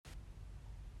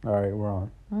All right, we're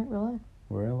on. All right, we're live.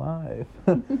 We're alive.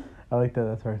 I like that.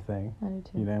 That's our thing. I do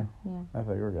too. You know? Yeah. I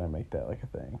thought we were going to make that like a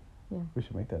thing. Yeah. We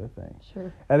should make that a thing.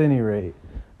 Sure. At any rate,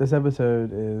 this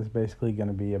episode is basically going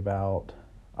to be about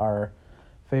our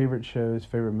favorite shows,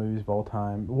 favorite movies of all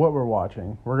time, what we're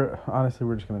watching. Honestly,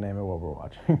 we're just going to name it what we're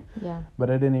watching. Yeah. But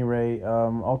at any rate,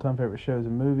 all-time favorite shows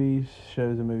and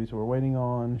movies we're waiting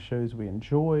on, shows we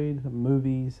enjoyed,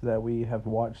 movies that we have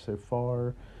watched so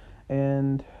far,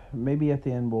 and maybe at the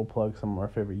end we'll plug some of our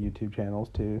favorite YouTube channels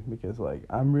too, because like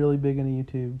I'm really big into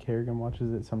YouTube. Kerrigan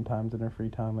watches it sometimes in her free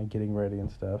time, like getting ready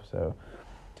and stuff. So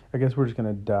I guess we're just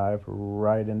gonna dive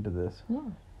right into this. Yeah.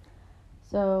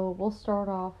 So we'll start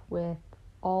off with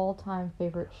all-time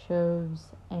favorite shows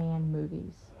and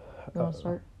movies. You want to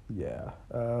start? Yeah.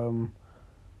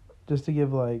 Just to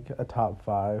give like a top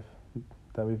 5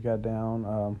 that we've got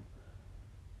down.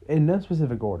 In no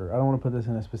specific order. I don't want to put this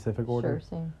in a specific order.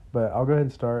 Sure, same. But I'll go ahead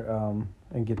and start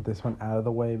and get this one out of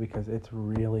the way because it's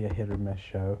really a hit or miss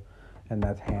show, and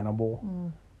that's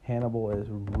Hannibal. Hannibal is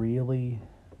really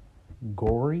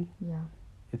gory. Yeah.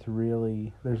 It's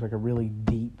really, there's like a really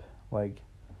deep like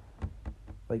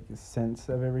sense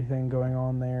of everything going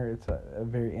on there. It's a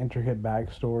very intricate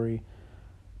backstory,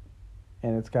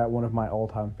 and it's got one of my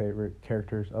all-time favorite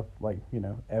characters of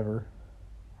ever,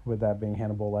 with that being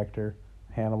Hannibal Lecter.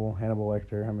 Hannibal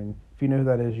Lecter. I mean, if you know who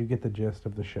that is, you get the gist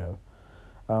of the show.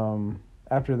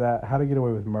 After that, How to Get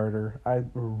Away with Murder. I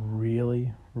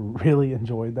really, really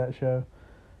enjoyed that show.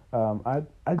 I'd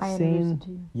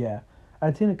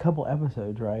seen a couple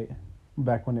episodes, right,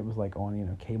 back when it was like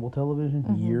on cable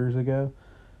television years ago,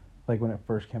 like when it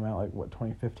first came out, like what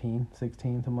 2015,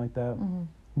 16, something like that.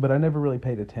 But I never really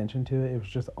paid attention to it. It was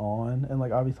just on, and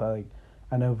like obviously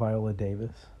I know Viola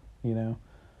Davis,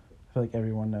 I feel like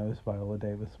everyone knows Viola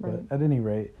Davis. Right. But at any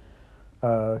rate,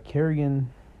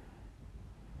 Kerrigan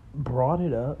brought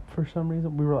it up for some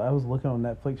reason. I was looking on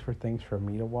Netflix for things for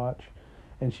me to watch,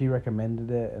 and she recommended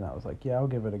it, and I was like, yeah, I'll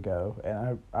give it a go.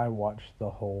 And I watched the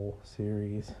whole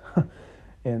series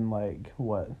in like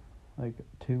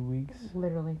 2 weeks?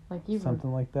 Literally, like you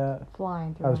something like that.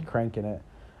 Flying through. I was cranking it.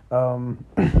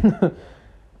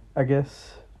 I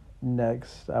guess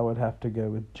next I would have to go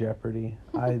with Jeopardy.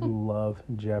 I love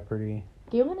Jeopardy.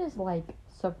 Galen is like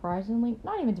surprisingly,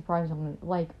 not even surprisingly,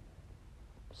 like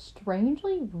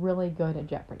strangely really good at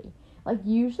Jeopardy. Like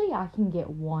usually I can get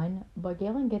 1, but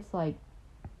Galen gets like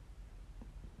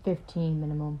 15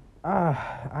 minimum.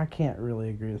 I can't really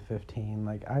agree with 15.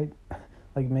 Like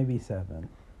maybe 7.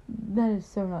 That is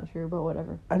so not true, but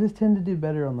whatever. I just tend to do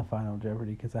better on the Final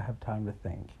Jeopardy because I have time to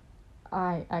think.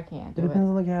 I can't do it. Depends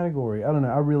on the category. I don't know.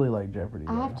 I really like Jeopardy.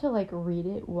 I have to like read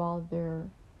it while they're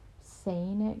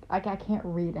saying it. Like I can't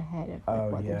read ahead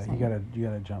of what they're saying. you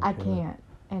gotta jump. I can't,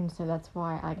 and so that's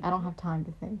why I don't have time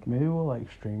to think. Maybe we'll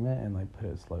like stream it and like put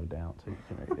it slowed down so you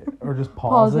can read it, or just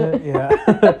pause it. Yeah.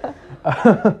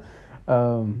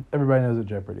 Everybody knows what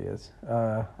Jeopardy is.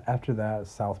 After that,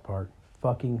 South Park.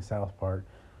 Fucking South Park.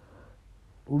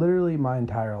 Literally my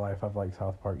entire life I've liked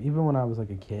South Park. Even when I was like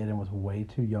a kid and was way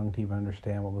too young to even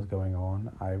understand what was going on,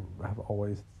 I have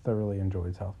always thoroughly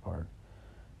enjoyed South Park.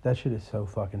 That shit is so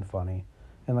fucking funny.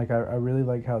 And like I really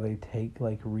like how they take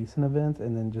like recent events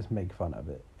and then just make fun of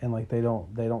it. And like they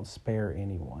don't spare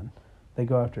anyone. They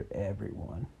go after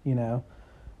everyone,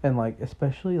 And like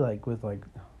especially like with like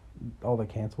all the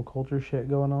cancel culture shit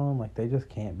going on, like they just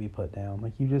can't be put down.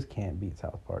 Like you just can't beat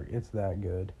South Park. It's that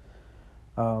good.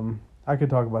 I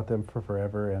could talk about them for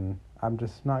forever, and I'm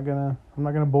not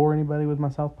gonna bore anybody with my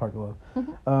South Park love.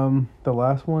 The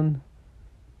last one,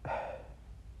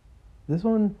 this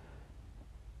one,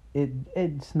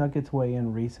 it snuck its way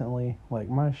in recently. Like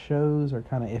my shows are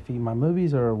kind of iffy. My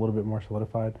movies are a little bit more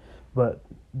solidified, but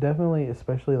definitely,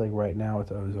 especially like right now,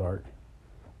 it's Ozark.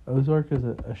 Ozark is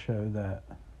a show that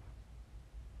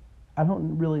I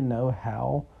don't really know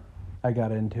how I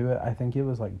got into it. I think it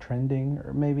was like trending,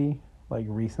 or maybe like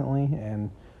recently,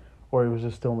 or it was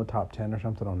just still in the top 10 or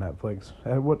something on Netflix.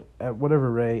 At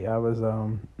whatever rate, I was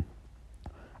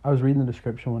reading the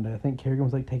description one day. I think Kerrigan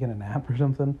was like taking a nap or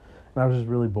something, and I was just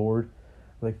really bored.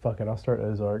 Like, fuck it, I'll start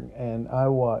Ozark, and I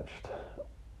watched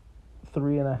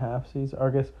 3.5 seasons, or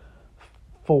I guess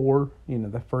 4.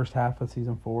 The first half of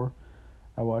season 4.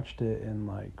 I watched it in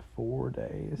like 4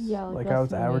 days. Yeah, like I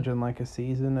was averaging like a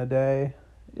season a day.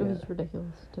 It was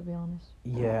ridiculous, to be honest.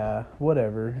 Yeah,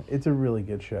 whatever. It's a really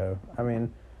good show. I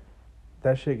mean,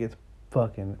 that shit gets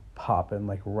fucking popping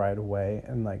like right away,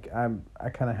 and like I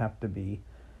kind of have to be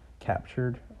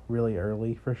captured really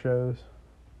early for shows.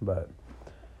 But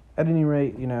at any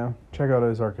rate, check out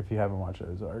Ozark if you haven't watched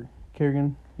Ozark.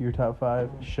 Kerrigan, your top 5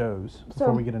 shows before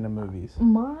So- we get into movies.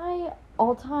 My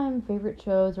all-time favorite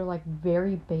shows are like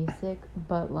very basic,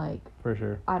 but like For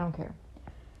sure. I don't care.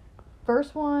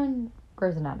 First one,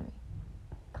 Grey's Anatomy.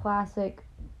 Classic.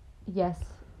 Yes,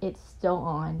 it's still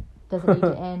on. Does it need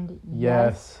to end?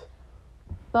 Yes.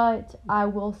 But I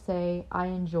will say I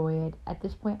enjoy it. At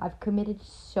this point, I've committed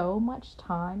so much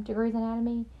time to Grey's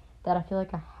Anatomy that I feel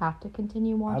like I have to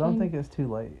continue watching. I don't think it's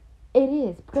too late. It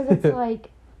is, because it's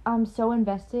like, I'm so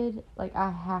invested, like, I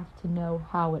have to know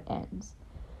how it ends.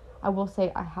 I will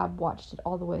say I have watched it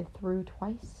all the way through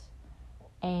twice,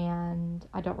 and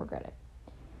I don't regret it.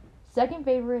 Second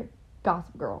favorite,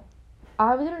 Gossip Girl.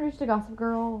 I was introduced to Gossip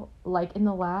Girl, like, in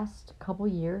the last couple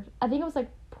years. I think it was, like,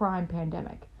 prime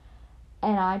pandemic.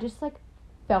 And I just, like,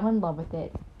 fell in love with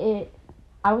it.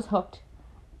 I was hooked,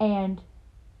 and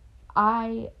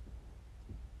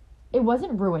it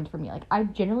wasn't ruined for me. Like, I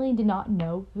genuinely did not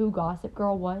know who Gossip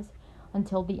Girl was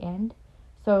until the end.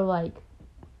 So, like,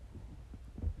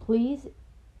 please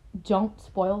don't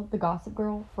spoil the Gossip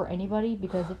Girl for anybody,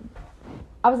 because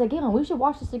I was like, Galen, we should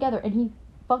watch this together, and he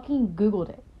fucking Googled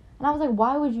it. And I was like,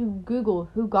 why would you Google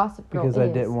who Gossip Girl is? Because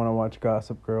I didn't want to watch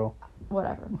Gossip Girl.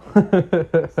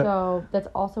 Whatever. So, that's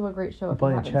also a great show. I'm if you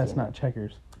playing haven't chess, seen not it.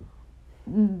 checkers.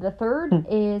 The third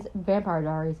is Vampire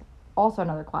Diaries, also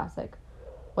another classic.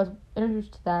 Was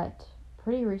introduced to that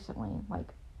pretty recently, like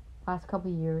last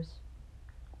couple of years.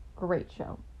 Great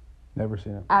show. Never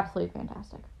seen it. Absolutely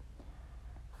fantastic.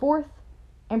 Fourth,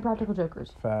 Impractical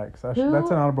Jokers. Facts. Who That's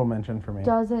an honorable mention for me.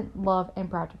 Doesn't love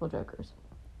Impractical Jokers.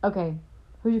 Okay,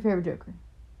 who's your favorite Joker?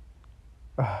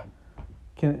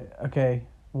 Okay,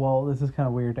 well, this is kind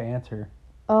of weird to answer.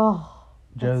 Oh,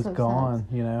 Joe's so gone,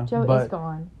 sad. you know? Joe but, is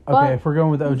gone. Okay, But if we're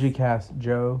going with OG cast,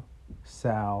 Joe,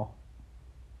 Sal,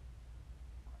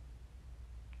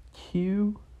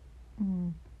 Q,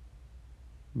 mm,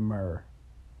 Murr,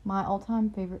 my all-time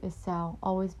favorite is Sal.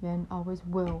 Always been, always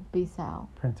will be Sal.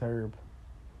 Prince Herb.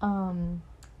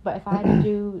 But if I had to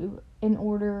do in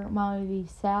order, mine would be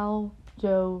Sal,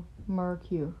 Joe, Murr,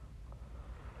 Q.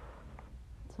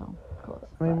 So close.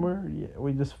 I mean, but-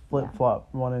 we just flip-flop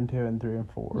 1 and 2 and 3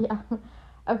 and 4. Yeah.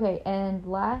 Okay, and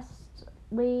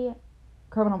lastly,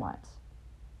 Criminal Minds.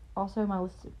 Also, my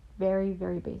list is very,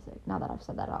 very basic. Now that I've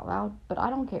said that out loud, but I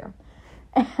don't care.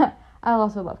 I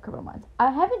also love Criminal Minds.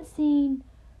 I haven't seen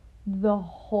the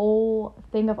whole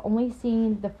thing. I've only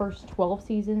seen the first 12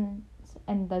 seasons,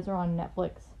 and those are on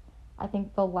Netflix. I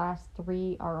think the last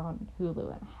 3 are on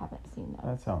Hulu, and I haven't seen those.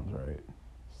 That sounds right.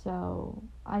 So,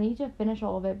 I need to finish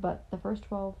all of it, but the first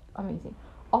 12, amazing.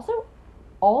 Also,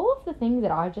 all of the things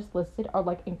that I just listed are,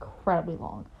 like, incredibly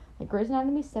long. Like, Grey's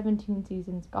Anatomy, 17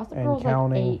 seasons. Gossip And Girl's,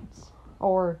 counting. like, 8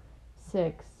 or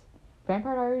 6.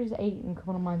 Vampire Diaries is 8, and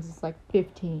Criminal Minds is, like,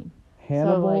 15.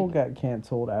 Hannibal like- got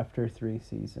canceled after 3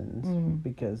 seasons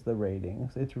because the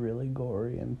ratings. It's really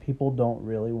gory, and people don't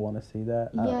really want to see that.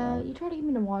 I don't Yeah, know. you try to get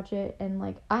me to watch it, and,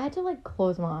 like, I had to, like,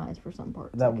 close my eyes for some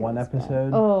parts. That like, it one was bad.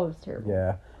 episode? Oh, it was terrible.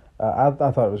 Yeah. I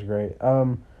thought it was great.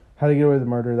 How to Get Away with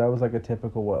Murder, that was like a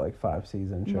typical,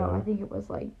 5-season show? No, I think it was,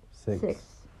 like,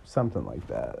 6. Something like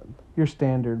that. Your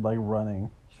standard,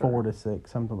 running, Sure. 4 to 6,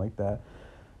 something like that.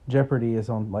 Jeopardy is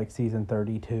on, season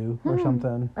 32 or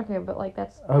something. Okay, but, like,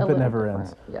 that's I hope a it little never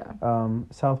different. ends. Yeah.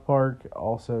 South Park,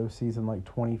 also season,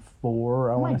 24,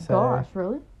 I Oh my want to say. gosh,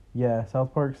 really? Yeah,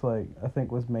 South Park's, I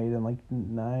think was made in,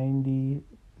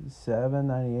 97,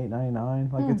 98,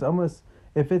 99. It's almost,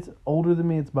 if it's older than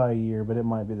me, it's by a year, but it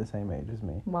might be the same age as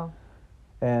me. Wow.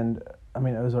 And, I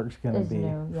mean, Ozark's going to Is be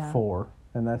new, yeah. 4,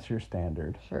 and that's your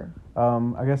standard. Sure.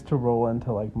 I guess to roll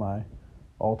into, my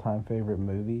all-time favorite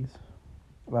movies.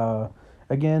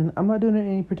 Again, I'm not doing it in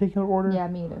any particular order. Yeah,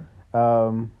 me either.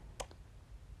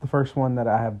 The first one that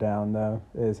I have down, though,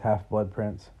 is Half-Blood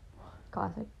Prince.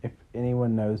 Classic. If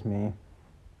anyone knows me,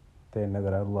 they know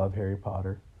that I love Harry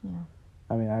Potter. Yeah,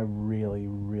 I mean, I really,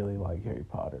 really like Harry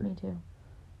Potter. me too.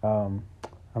 I'm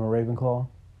a Ravenclaw.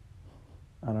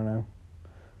 I don't know.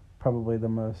 Probably the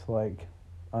most,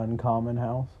 uncommon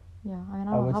house. Yeah, I mean,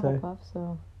 I I'm a would say- Hufflepuff,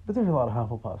 so. But there's a lot of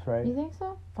Hufflepuffs, right? You think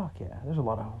so? Fuck yeah, there's a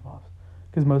lot of Hufflepuffs.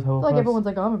 Because most I feel Hufflepuffs... like everyone's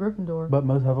like, oh, I'm a Gryffindor. But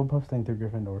most Hufflepuffs think they're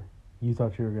Gryffindor. You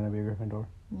thought you were going to be a Gryffindor.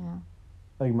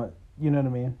 Yeah, You know what I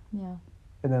mean? yeah,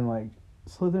 And then,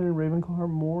 Slytherin and Ravenclaw are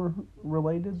more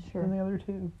related Sure. than the other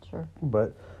two. sure.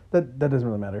 But that doesn't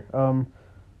really matter.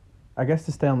 I guess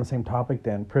to stay on the same topic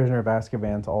then, Prisoner of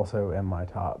Azkaban's also in my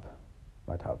top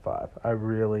 5. I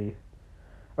really...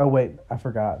 Oh, wait, I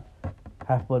forgot.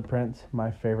 Half-Blood Prince,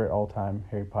 my favorite all-time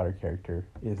Harry Potter character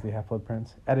is the Half-Blood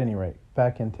Prince. At any rate,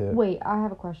 back into... Wait, I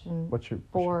have a question What's your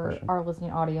for question? our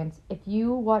listening audience. If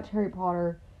you watch Harry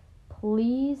Potter,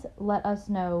 please let us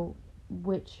know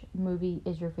which movie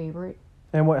is your favorite.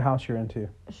 And what house you're into.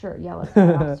 Sure, yeah, let's do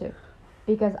house too.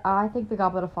 Because I think The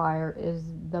Goblet of Fire is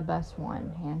the best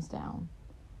one, hands down.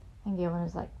 And Galen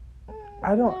is like,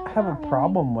 I don't have a not really."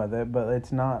 problem with it, but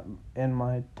it's not in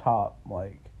my top,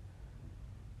 like,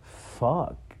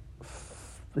 fuck.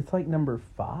 It's like number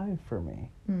 5 for me.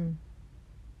 Hmm.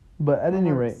 But at That any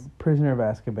hurts. rate, Prisoner of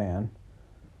Azkaban.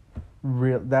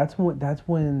 That's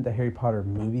when the Harry Potter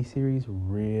movie series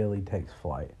really takes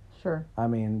flight. Sure. I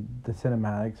mean, the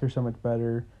cinematics are so much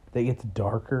better. They get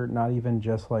darker, not even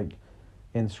just like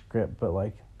in script, but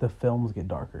like the films get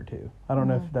darker too. I don't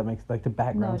know if that makes like the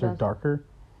backgrounds are does. darker.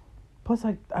 Plus,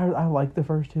 like I like the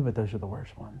first 2, but those are the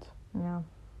worst ones. Yeah.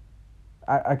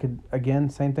 I could, again,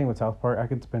 same thing with South Park. I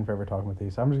could spend forever talking with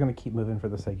these. So I'm just gonna keep moving for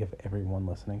the sake of everyone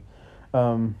listening.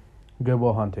 Good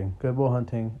Will Hunting. Good Will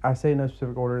Hunting. I say no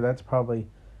specific order. That's probably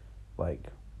like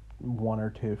 1 or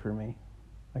 2 for me.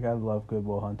 Like, I love Good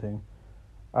Will Hunting.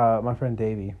 My friend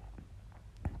Davey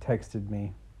texted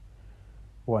me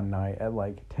one night at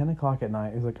like 10 o'clock at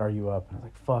night. He was like, "Are you up?" And I was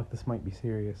like, "Fuck, this might be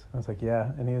serious." I was like,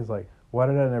 "Yeah." And he was like, "Why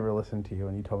did I never listen to you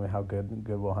when you told me how good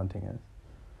Good Will Hunting is?"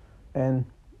 And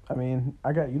I mean,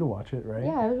 I got you to watch it, right?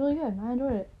 Yeah, it was really good. I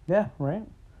enjoyed it. Yeah, right?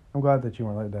 I'm glad that you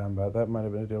weren't let down about it. That might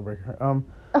have been a deal breaker.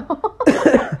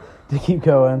 To keep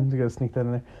going, to go sneak that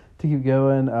in there. To keep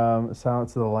going,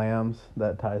 Silence of the Lambs,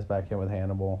 that ties back in with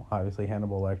Hannibal. Obviously,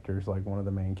 Hannibal Lecter's like one of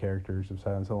the main characters of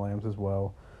Silence of the Lambs as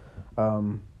well.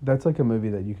 That's like a movie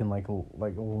that you can like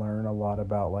learn a lot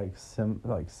about like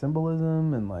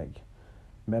symbolism and like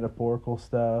metaphorical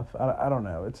stuff. I don't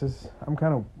know. It's just, I'm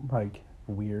kind of like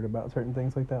weird about certain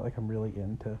things like that. Like, I'm really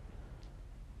into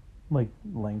like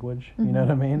language, you know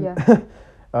what I mean?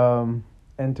 Yeah.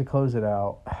 And to close it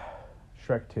out,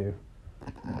 Shrek 2.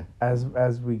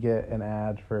 As we get an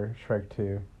ad for Shrek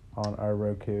 2 on our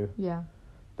Roku. Yeah,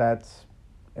 That's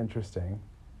interesting.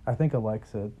 I think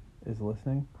Alexa is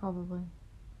listening. probably.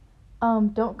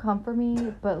 Don't come for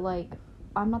me, but like,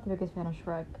 I'm not the biggest fan of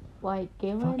Shrek. Like,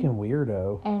 Galen Fucking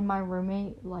weirdo. and my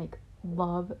roommate like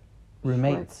love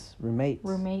Roommates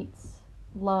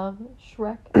love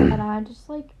Shrek, and I just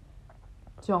like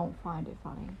don't find it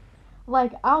funny.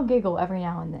 Like, I'll giggle every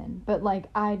now and then, but like,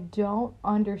 I don't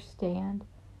understand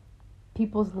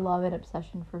people's love and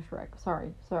obsession for Shrek.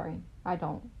 Sorry, I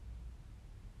don't.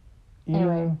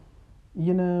 Anyway.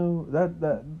 You know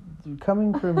that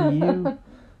coming from you,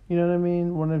 you know what I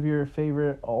mean? One of your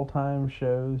favorite all-time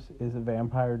shows is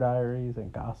Vampire Diaries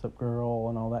and Gossip Girl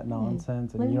and all that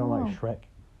nonsense, and leave you me don't like alone. Shrek.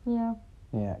 Yeah.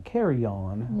 Yeah, carry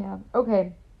on. Yeah.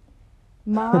 Okay.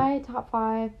 My top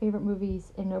 5 favorite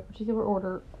movies in no particular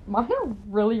order. Mine are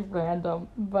really random,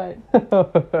 but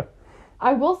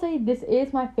I will say this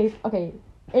is my favorite. Okay,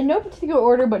 in no particular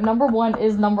order, but number 1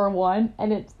 is number 1,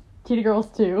 and it's Cheetah Girls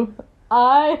 2.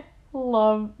 I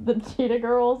love the Cheetah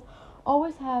Girls.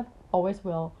 Always have, always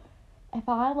will. If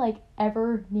I like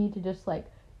ever need to just like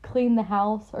clean the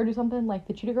house or do something, like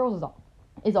the Cheetah Girls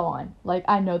is on. Like,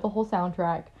 I know the whole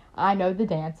soundtrack. I know the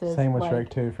dances. Same with like, Shrek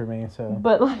 2 for me, so.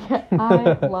 But like,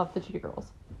 I love the Cheetah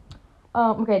Girls.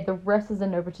 Okay, the rest is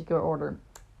in no particular order.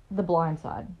 The Blind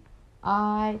Side.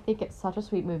 I think it's such a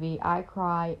sweet movie. I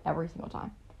cry every single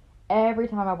time. Every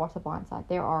time I watch The Blind Side,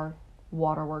 there are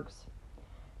waterworks.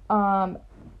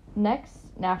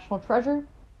 Next, National Treasure.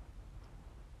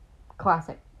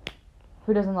 Classic.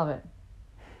 Who doesn't love it?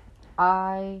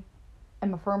 I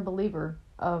am a firm believer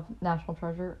of National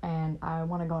Treasure, and I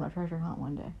want to go on a treasure hunt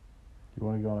one day. You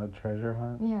want to go on a treasure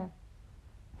hunt? Yeah.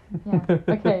 Yeah.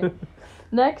 Okay.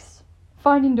 Next,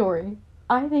 Finding Dory.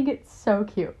 I think it's so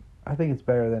cute. I think it's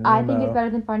better than Nemo. I think it's better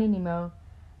than Finding Nemo.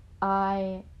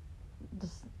 I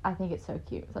think it's so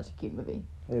cute. Such a cute movie.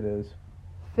 It is.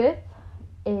 5th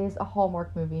is a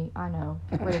Hallmark movie. I know.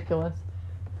 Ridiculous.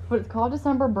 But it's called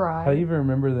December Bride. How do you even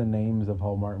remember the names of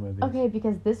Hallmark movies? Okay,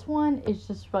 because this one is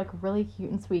just like really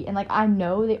cute and sweet. And like, I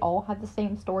know they all have the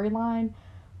same storyline,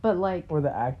 but like, Were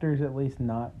the actors at least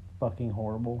not fucking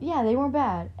horrible? yeah, they weren't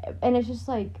bad. And it's just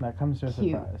like, That comes to a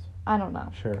cute. surprise. I don't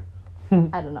know. Sure.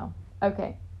 I don't know.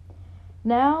 Okay.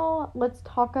 Now let's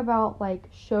talk about like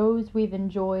shows we've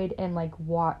enjoyed and like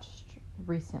watched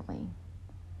recently.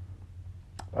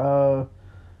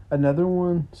 Another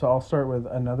one. So I'll start with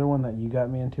another one that you got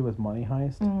me into with Money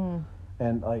Heist, Mm.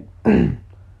 and like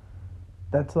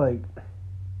that's like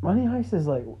Money Heist is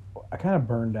like I kind of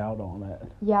burned out on it.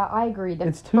 Yeah, I agree.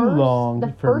 It's too long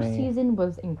The for first me. season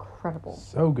was incredible.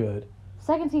 So good.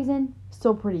 Second season,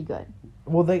 still pretty good.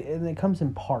 Well, and it comes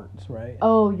in parts, right?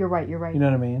 Oh, you're right. You know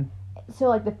what I mean? So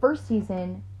like the first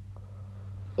season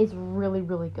is really,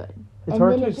 really good. It's And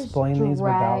hard then to it just explain these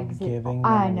without drags it- giving them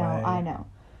I away. know.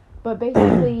 But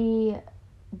basically,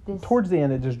 this. Towards the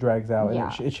end, it just drags out,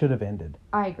 Yeah. and it should have ended.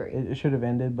 I agree. It should have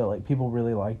ended, but like people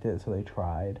really liked it, so they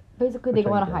tried. Basically, they which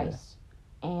go I on a get it. heist,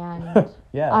 and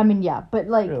Yeah. I mean, yeah, but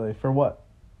like Really, for what?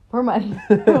 for money,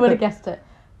 who would have guessed it?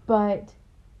 But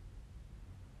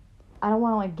I don't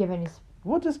want to like give any.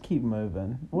 We'll just keep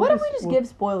moving. What if we just give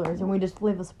spoilers and we just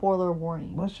leave a spoiler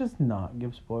warning? Let's just not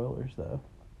give spoilers, though.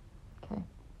 Okay.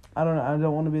 I don't know. I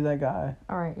don't want to be that guy.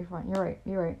 All right, you're fine. You're right.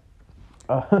 You're right.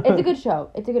 It's a good show.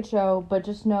 It's a good show, but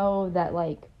just know that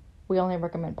like we only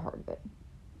recommend part of it.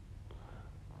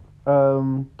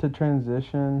 To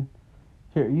transition,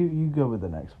 here you go with the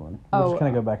next one. We'll just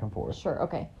kind of go back and forth. Sure.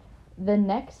 Okay. The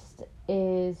next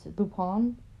is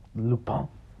Lupin, Lupin,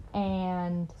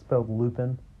 and spelled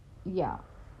Lupin. yeah,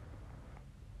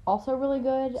 also really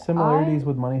good. Similarities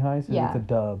with Money Heist is Yeah. it's a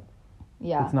dub.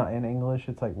 Yeah. It's not in English.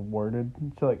 It's like worded.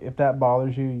 So like if that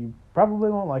bothers you, you probably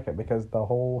won't like it because the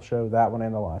whole show, that one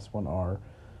and the last one are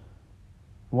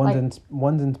one's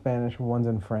in Spanish, one's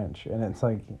in French, and it's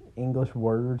like English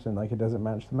words and like it doesn't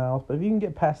match the mouth. But if you can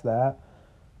get past that,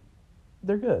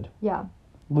 they're good. Yeah.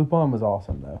 Lupin was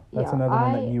awesome though. That's Yeah, another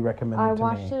one that you recommended to me. I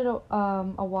watched it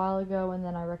a while ago, and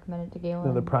then I recommended it to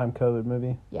Galen. The Prime Code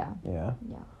movie. Yeah. Yeah.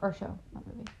 Yeah. Or show, not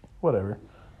movie. Whatever.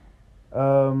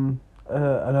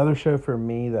 Another show for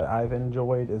me that I've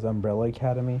enjoyed is Umbrella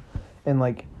Academy, and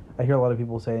like I hear a lot of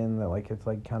people saying that like it's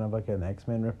like kind of like an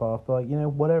X-Men ripoff, but like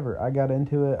whatever. I got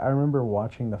into it. I remember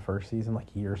watching the first season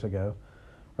like years ago,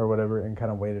 or whatever, and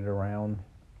kind of waited around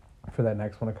for that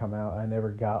next one to come out. I never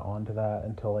got onto that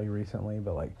until like recently,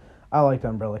 but like I liked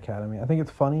Umbrella Academy. I think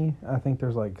it's funny. I think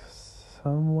there's like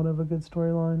somewhat of a good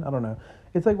storyline. I don't know.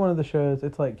 It's like one of the shows.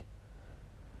 It's like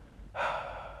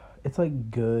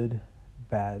good,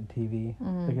 bad TV.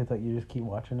 Mm-hmm. Like it's like you just keep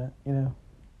watching it.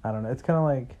 I don't know. It's kind of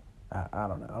like I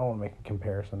don't know. I don't want to make a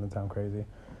comparison and sound crazy.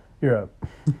 You're up.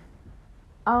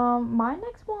 My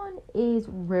next one is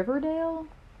Riverdale.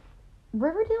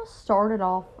 Riverdale started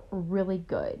off really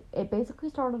good. It basically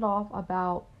started off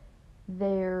about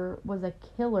there was a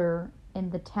killer in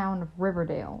the town of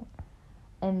Riverdale.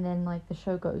 And then, like, the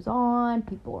show goes on,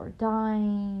 people are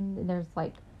dying, and there's,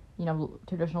 like,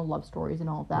 traditional love stories and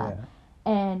all of that.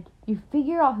 Yeah. And you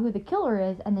figure out who the killer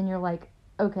is, and then you're like,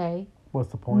 okay, What's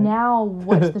the point? now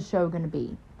what's the show gonna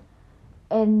be?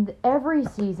 And every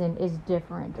season is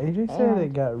different. AJ said And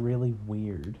it got really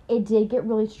weird. it did get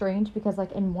really strange because,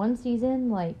 like, in one season,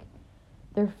 like,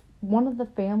 one of the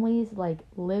families, like,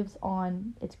 lives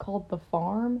on, it's called The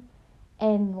Farm,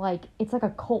 and, like, it's like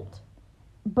a cult.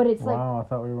 But it's Wow, I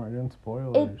thought we weren't doing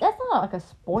spoilers. that's not like a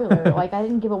spoiler. Like, I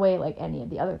didn't give away, like, any of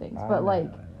the other things. I But, know, like,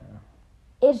 I know.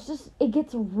 it's just, it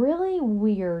gets really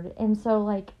weird. And so,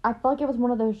 like, I felt like it was one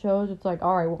of those shows, it's like,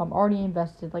 alright, well, I'm already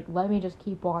invested. Like, let me just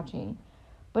keep watching.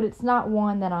 But it's not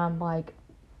one that I'm, like,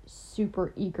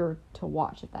 super eager to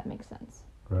watch, if that makes sense.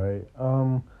 Right.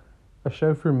 A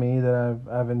show for me that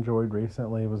I've enjoyed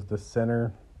recently was The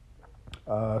Sinner.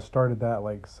 Started that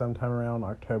like sometime around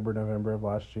October, November of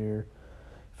last year.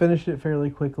 Finished it fairly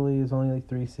quickly. It's only like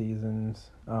 3 seasons.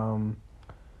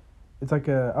 It's like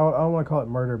I don't want to call it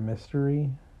murder mystery,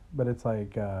 but it's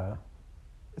like I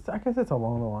guess it's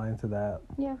along the lines of that.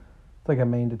 Yeah. It's like a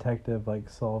main detective like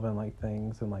solving like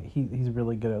things, and like he's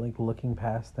really good at like looking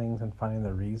past things and finding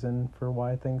the reason for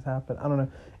why things happen. I don't know.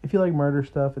 If you like murder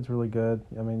stuff, it's really good.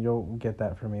 I mean, you'll get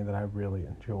that from me that I really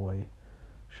enjoy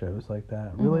shows like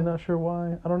that. Really Mhm. not sure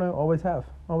why. I don't know. Always have.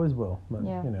 Always will. But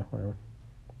Yeah. Whatever.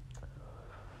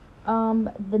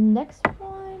 The next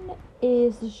one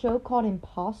is the show called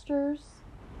Imposters.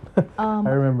 I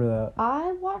remember that.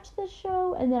 I watched this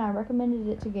show and then I recommended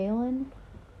it to Galen,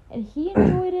 and he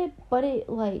enjoyed it, but it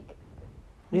like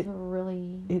has a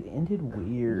really It ended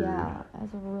weird. yeah,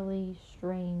 has a really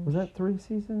strange. Was that 3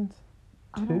 seasons?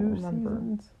 I 2 don't remember.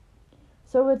 seasons?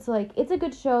 So it's like it's a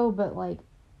good show, but like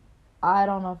I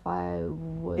don't know if I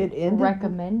would It ended-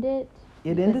 recommend it.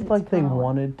 It because ended it's like they kinda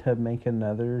wanted to make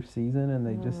another season and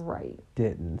they just right.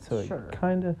 didn't. So Sure. it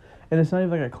kind of, and it's not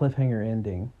even like a cliffhanger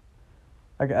ending.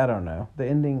 Like I don't know, the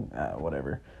ending,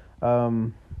 whatever.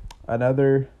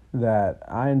 Another that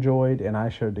I enjoyed and I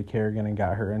showed to Kerrigan and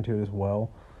got her into it as well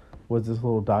was this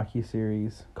little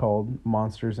docuseries called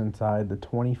Monsters Inside: The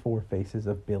 24 Faces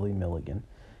of Billy Milligan,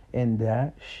 and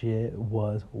that shit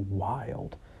was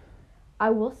wild. I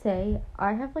will say,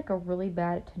 I have, like, a really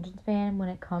bad attention span when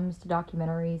it comes to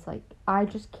documentaries. Like, I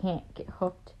just can't get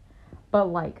hooked. But,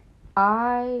 like,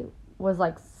 I was,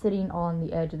 like, sitting on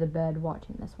the edge of the bed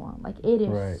watching this one. Like, it is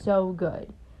Right. so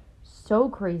good. So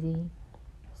crazy.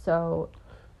 So,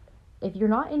 if you're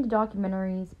not into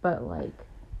documentaries, but, like,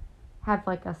 have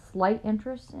like a slight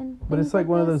interest in But things it's like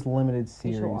one of this, those limited should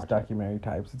series watch it. documentary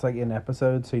types. It's like in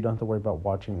episodes, so you don't have to worry about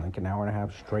watching like an hour and a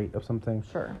half straight of something.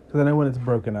 Sure. Because I know when it's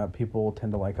broken up, people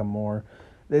tend to like them more.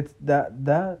 It's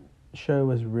that show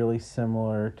is really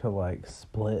similar to like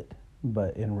Split,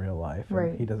 but in real life. And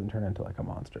Right. he doesn't turn into like a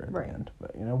monster at Right. the end.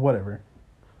 But whatever.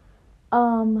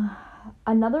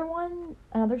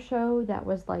 Another show that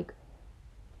was like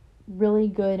really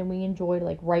good and we enjoyed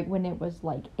like right when it was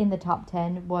like in the top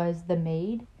 10 was The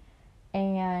Maid,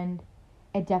 and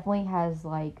it definitely has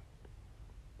like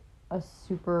a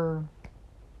super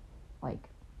like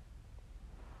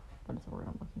what is the word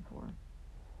I'm looking for?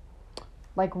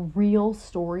 Like real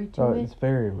story to Oh, it. it's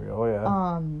very real,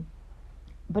 yeah.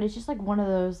 But it's just like one of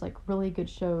those like really good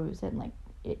shows, and like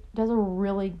it does a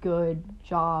really good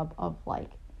job of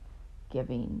like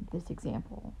giving this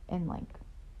example and like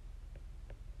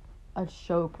a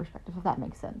show perspective, if that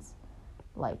makes sense.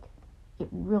 Like it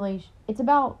really it's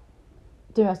about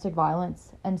domestic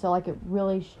violence, and so like it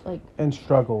really like And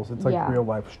struggles. It's like Yeah. real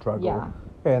life struggle. Yeah.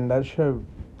 And that show,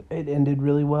 it ended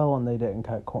really well, and they didn't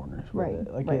cut corners with Right,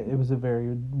 it. Like right. it was a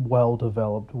very well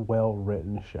developed, well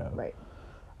written show. right.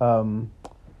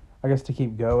 I guess to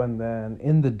keep going, then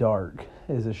In the Dark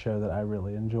is a show that I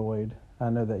really enjoyed. I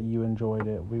know that you enjoyed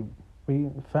it. We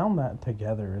found that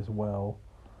together as well.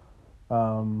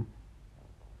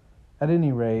 At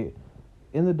any rate,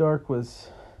 In the Dark was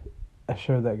a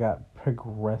show that got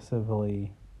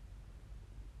progressively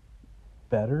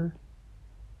better,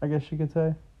 I guess you could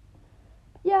say.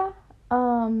 Yeah.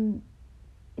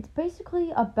 It's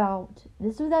basically about,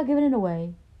 this is without giving it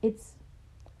away, it's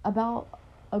about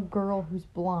a girl who's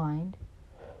blind.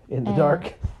 In the And-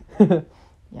 Dark.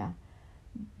 Yeah.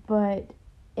 But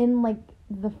in like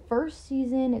the first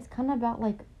season, it's kind of about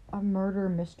like a murder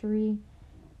mystery.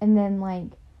 And then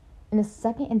like in the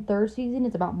second and third season,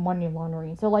 it's about money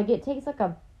laundering. So like it takes like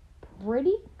a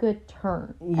pretty good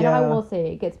turn. And I Yeah. will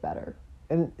say it gets better.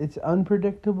 And it's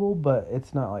unpredictable, but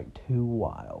it's not like too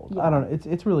wild. Yeah. I don't know.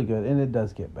 It's really good, and it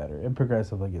does get better. It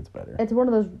progressively gets better. It's one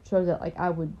of those shows that like I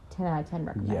would 10 out of 10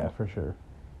 recommend. Yeah, for sure.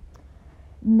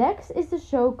 Next is the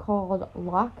show called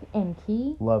Lock and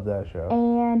Key. Love that show.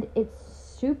 And it's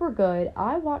super good.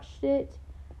 I watched it,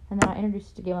 and then I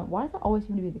introduced it to Galen. Why does that always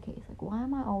seem to be the case? Like, why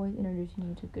am I always introducing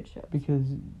you to good shows? Because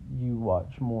you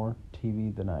watch more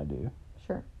TV than I do.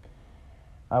 Sure.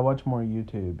 I watch more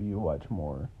YouTube. You watch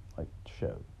more like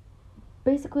shows.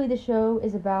 Basically, the show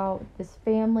is about this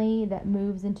family that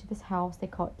moves into this house. They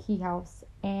call it Key House,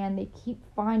 and they keep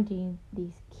finding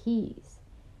these keys.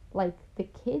 Like, the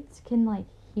kids can, like,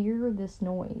 hear this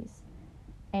noise,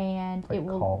 and Like it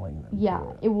will... calling them. Yeah,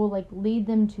 to it will, like, lead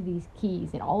them to these keys,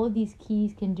 and all of these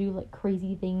keys can do, like,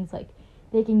 crazy things. Like,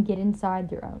 they can get inside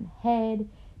their own head,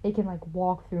 they can, like,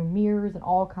 walk through mirrors and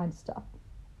all kinds of stuff.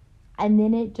 And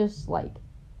then it just, like,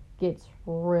 gets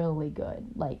really good.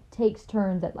 Like, takes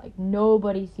turns that, like,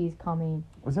 nobody sees coming.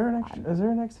 Is there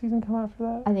a next season come out for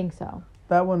that? I think so.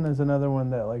 That one is another one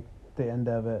that like the end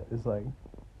of it is like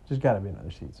there's got to be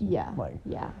another season. Yeah. Like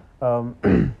Yeah.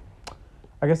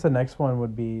 I guess the next one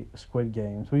would be Squid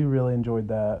Games. We really enjoyed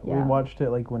that. We Yeah. watched it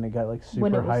like when it got like super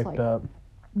When it was, hyped like, up.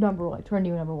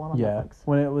 Trending number one on Yeah, Netflix.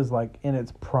 when it was like in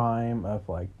its prime of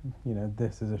like,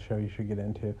 this is a show you should get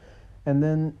into. And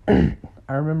then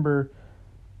I remember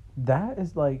that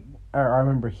is like, or I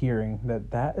remember hearing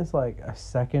that is like a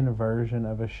second version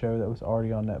of a show that was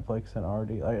already on Netflix and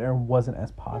already like it wasn't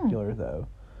as popular though.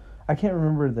 I can't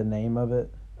remember the name of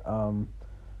it.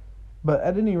 But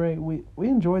at any rate, we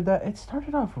enjoyed that. It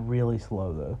started off really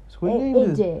slow though.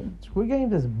 It did. Squid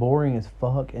Games is boring as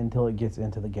fuck until it gets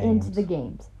into the games. Into the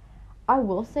games. I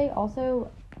will say also,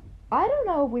 I don't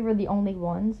know if we were the only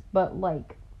ones, but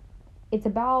like, it's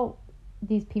about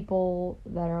these people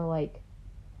that are like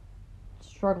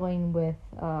struggling with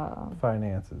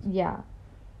Finances. yeah,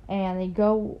 and they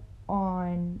go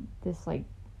on this like,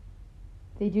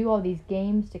 they do all these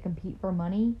games to compete for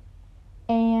money,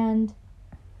 and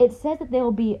it says that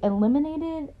they'll be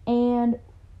eliminated, and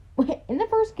in the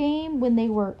first game when they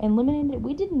were eliminated,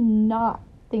 we did not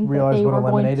think Realize that they what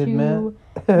were going eliminated to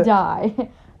meant? die.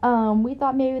 We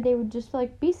thought maybe they would just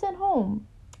like be sent home.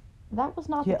 That was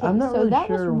not Yeah, the case. I'm not So really that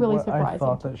sure was really what surprising. I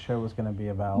thought that show was going to be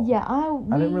about. Yeah,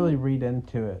 I didn't really read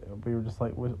into it. We were just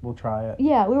like, we'll try it.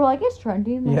 Yeah, we were like, it's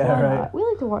trending. Like, Yeah, why right. not? We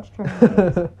like to watch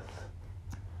trending things.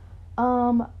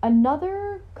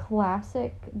 Another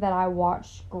classic that I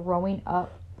watched growing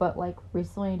up, but like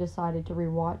recently decided to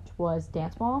rewatch, was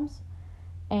Dance Moms.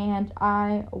 And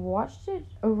I watched it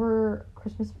over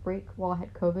Christmas break while I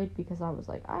had COVID because I was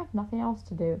like, I have nothing else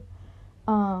to do.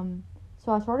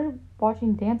 So I started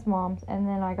watching Dance Moms, and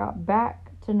then I got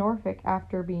back to Norfolk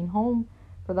after being home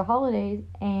for the holidays,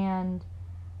 and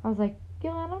I was like,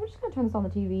 Gillian, I'm just gonna turn this on the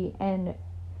TV, and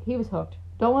he was hooked.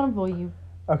 Don't let him fool you.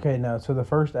 Okay, no. So the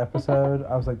first episode,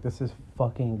 I was like, this is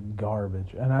fucking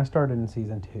garbage, and I started in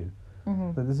season 2.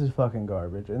 Mm-hmm. But this is fucking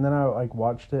garbage. And then I like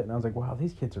watched it, and I was like, wow,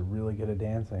 these kids are really good at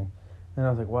dancing. And I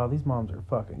was like, wow, these moms are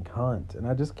fucking cunts. And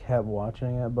I just kept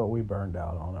watching it, but we burned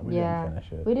out on it. We Yeah. didn't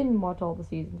finish it. We didn't watch all the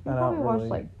seasons. We I probably don't watched really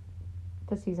like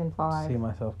to season 5. See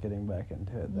myself getting back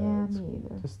into it, though. Yeah, It's me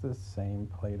either. just the same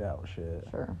played out shit.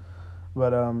 Sure.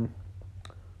 But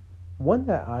one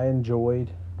that I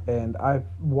enjoyed, and I've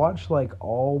watched like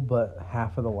all but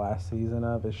half of the last season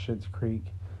of, is Schitt's Creek.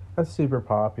 That's super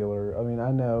popular. I mean,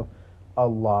 I know a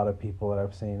lot of people that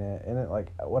have seen it, and it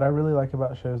like what I really like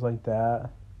about shows like that,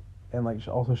 and like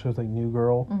also shows like New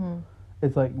Girl, Mm-hmm.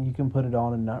 it's like you can put it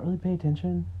on and not really pay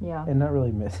attention Yeah. and not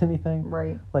really miss anything.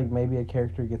 Right. Like maybe a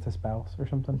character gets a spouse or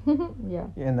something, Yeah.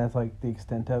 and that's like the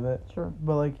extent of it. Sure.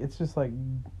 But like it's just like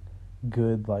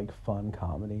good like fun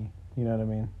comedy. You know what I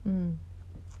mean?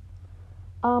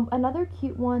 Mm. Another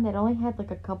cute one that only had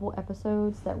like a couple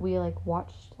episodes that we like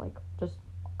watched like just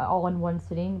all in one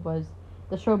sitting was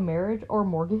the show Marriage or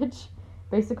Mortgage.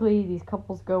 Basically, these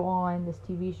couples go on this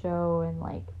TV show and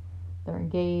like they're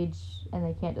engaged and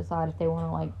they can't decide if they want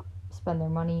to like spend their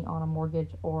money on a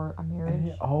mortgage or a And marriage.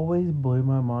 it always blew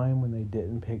my mind when they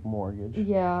didn't pick mortgage.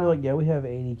 Yeah. They're like, yeah, we have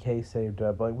 $80K saved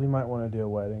up. Like, we might want to do a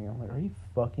wedding. I'm like, are you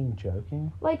fucking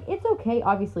joking? Like, it's okay,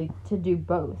 obviously, to do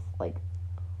both. Like,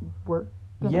 we're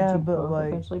gonna Yeah, do but, both like-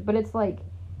 eventually. But it's like,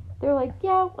 they're like,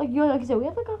 yeah, like you said, we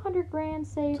have like $100,000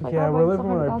 saved. It's like, Like, yeah, our we're budget's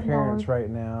living with our $100,000. parents right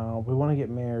now. We want to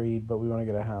get married, but we want to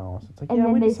get a house. It's like, And yeah,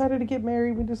 then we they decided to get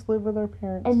married. We just live with our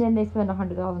parents. And then they spend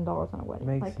 $100,000 on a wedding.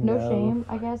 Makes Like, no no shame,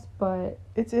 I guess, but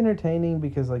it's entertaining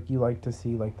because, like, you like to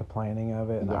see, like, the planning of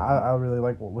it. And Yeah. I really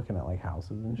like looking at, like,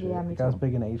 houses and shit. Yeah, me Like, I was too.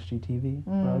 big into HGTV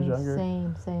when I was younger.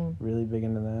 Same. Really big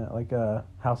into that. Like,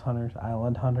 House Hunters,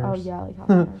 Island Hunters. Oh, yeah, like House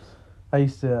Hunters. I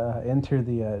used to enter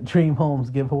the Dream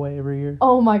Homes giveaway every year.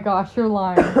 Oh my gosh, you're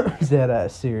lying. Is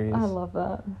that serious? I love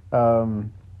that.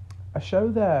 A show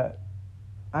that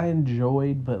I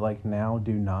enjoyed but like now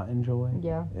do not enjoy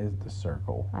Yeah, is The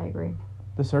Circle. I agree.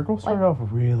 The Circle started Like, off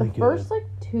really The good. first, like,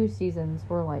 2 seasons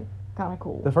were, like, kind of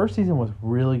cool. The first season was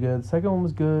really good. The second one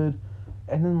was good,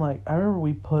 and then like I remember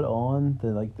we put on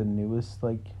the newest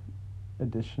like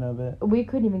edition of it. We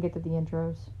couldn't even get to the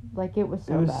intros. Like, it was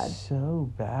so it was bad.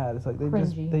 so bad. It's like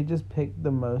Cringy. they just picked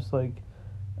the most like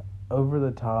over the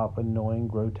top, annoying,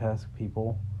 grotesque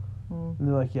people. Mm, And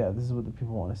they're like, yeah, this is what the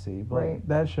people want to see. But like, Right.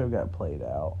 that show got played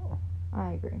out.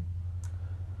 I agree.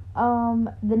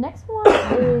 The next one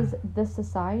is The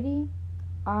Society.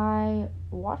 I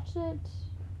watched it,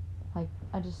 like,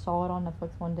 I just saw it on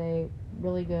Netflix one day.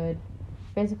 Really good.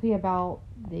 Basically about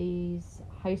these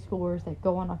high schoolers that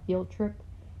go on a field trip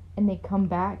and they come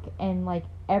back and, like,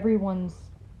 everyone's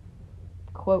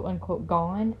quote unquote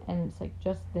gone and it's like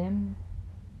just them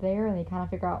there and they kind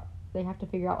of have to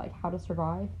figure out like how to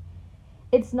survive.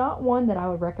 It's not one that I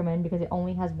would recommend because it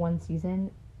only has 1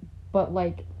 season, but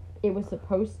like it was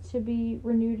supposed to be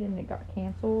renewed and it got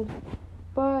canceled.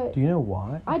 But Do you know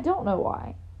why? I don't know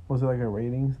why. Was it like a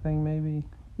ratings thing, maybe?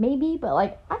 Maybe, but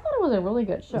like I thought it was a really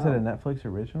good show. Is it a Netflix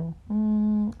original?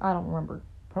 I don't remember,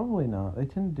 Probably not. They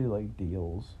tend to do like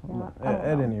deals. Yeah, I don't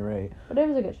At know. any rate. but it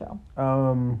was a good show.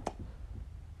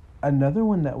 Another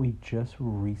one that we just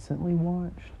recently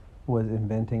watched was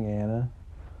Inventing Anna.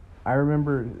 I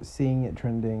remember seeing it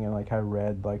trending and like I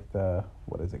read like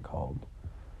what is it called?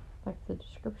 Like the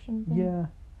description thing. Yeah,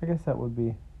 I guess that would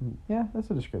be. Yeah,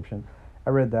 that's a description. I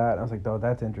read that and I was like, oh,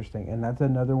 that's interesting. And that's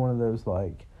another one of those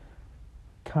like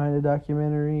kind of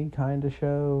documentary, kind of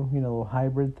show, little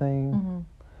hybrid thing. Mm-hmm.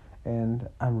 And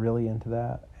I'm really into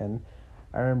that. And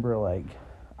I remember like,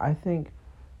 I think,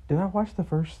 did I watch the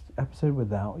first episode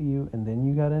without you and then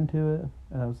you got into it?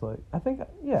 And I was like, I think,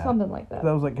 yeah. Something like that. 'Cause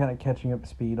I was like kind of catching up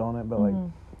speed on it, but like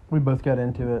Mhm. we both got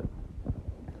into it.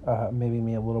 Maybe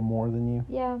me a little more than you.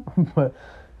 Yeah. But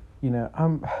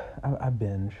I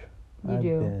binge. You I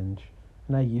do. binge,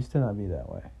 and I used to not be that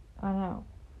way. I know.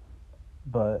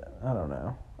 But I don't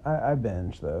know. I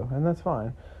binge though, and that's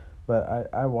fine. But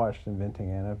I watched Inventing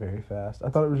Anna very fast. I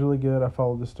thought it was really good. I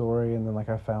followed the story, and then like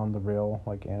I found the real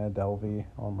like Anna Delvey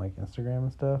on like Instagram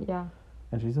and stuff, Yeah.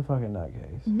 and she's a fucking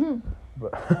nutcase. Mm-hmm.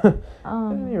 But at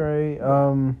any rate,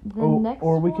 next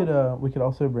or we one- could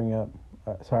also bring up.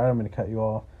 Sorry, I'm going to cut you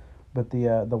off, but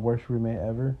the worst roommate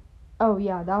ever. Oh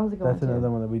yeah, that was a good That's one too. another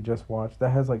one that we just watched. That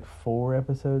has like 4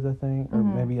 episodes, I think, or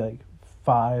Mhm. maybe like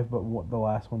 5, but the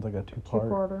last one's like a 2-part.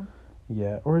 Two-parter.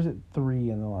 Yeah, or is it 3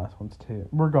 in the last one's 2?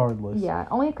 Regardless. Yeah,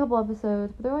 only a couple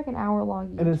episodes, but they're like an hour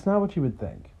long each. And it's not what you would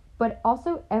think. But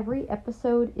also, every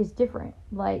episode is different.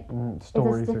 Like, Stories it's a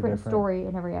are different different. story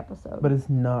in every episode. But it's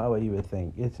not what you would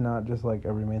think. It's not just like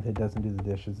a roommate that doesn't do the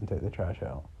dishes and take the trash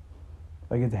out.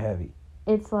 Like, it's heavy.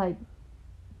 It's like,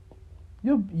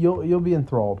 You'll be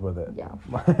enthralled with it. yeah,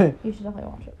 you should definitely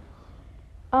watch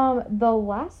it. The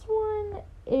last one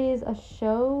is a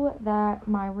show that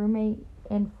my roommate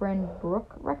and friend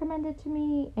Brooke recommended to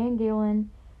me and Galen.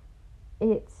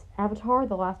 It's Avatar: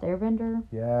 The Last Airbender.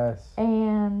 Yes.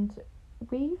 And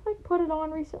we like put it on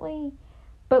recently,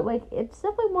 but like it's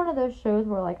definitely one of those shows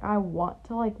where like I want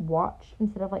to like watch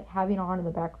instead of like having it on in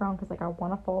the background because like I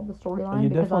want to follow the storyline You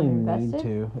because definitely I'm need invested.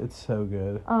 to. It's so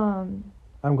good. Um,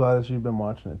 I'm glad that you've been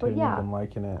watching it too But and yeah, you've been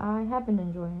liking it. I have been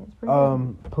enjoying it. It's pretty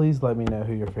good. Please let me know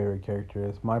who your favorite character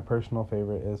is. My personal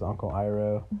favorite is Uncle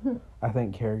Iroh. I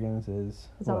think Kerrigan's is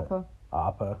It's what? Appa.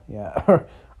 Appa, yeah. Or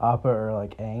Appa or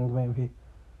like Aang maybe.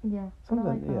 Yeah. Something,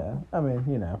 like yeah. I mean,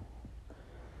 you know.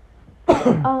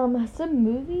 Some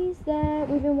movies that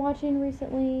we've been watching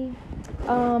recently.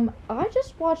 I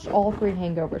just watched all 3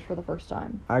 Hangovers for the first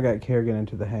time. I got Kerrigan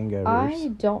into the Hangovers. I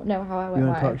don't know how I went You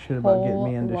my want to talk shit about getting whole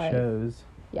me into life. shows?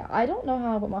 Yeah, I don't know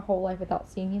how I went my whole life without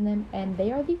seeing them, and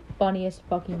they are the funniest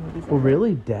fucking movies Well, ever.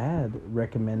 really, Dad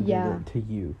recommended Yeah. it to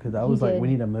you because I He was like, did. "We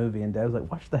need a movie," and Dad was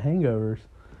like, "Watch the Hangovers."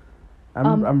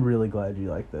 I'm really glad you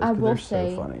like those I because will they're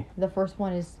say so funny. the first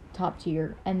one is top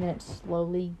tier, and then it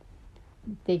slowly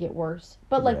they get worse.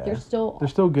 But like Yeah. they're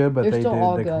still good, but they're they still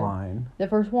all do good. decline. the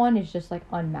first one is just like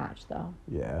unmatched though.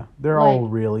 Yeah, they're all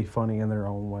Like, really funny in their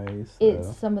own ways.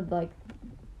 It's some of like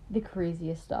the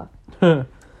craziest stuff. So.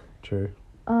 True.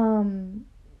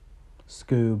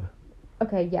 Scoob.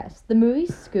 Okay, yes. The movie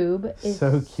Scoob is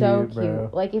So so cute, bro.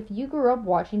 Like, if you grew up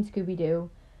watching Scooby-Doo,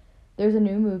 there's a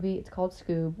new movie. It's called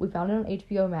Scoob. We found it on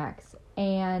HBO Max.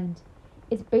 And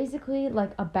it's basically,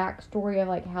 like, a backstory of,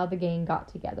 like, how the gang got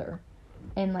together.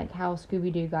 And, like, how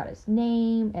Scooby-Doo got its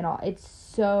name and all. It's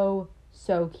so,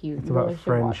 so cute. It's You about really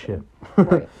should watch it.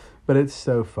 friendship. Right. But it's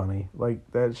so funny.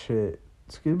 Like, that shit.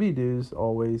 Scooby-Doo's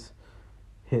always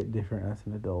hit different as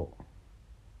an adult.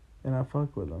 And I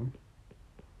fuck with them.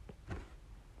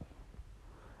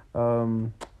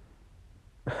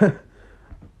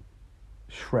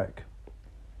 Shrek.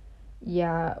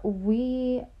 Yeah,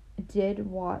 we did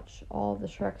watch all of the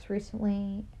Shreks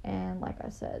recently. And, like I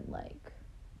said, like,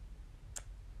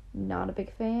 not a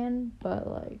big fan, but,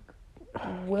 like,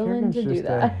 willing Karen's to do just a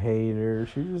that. hater.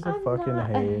 She's just a I'm fucking not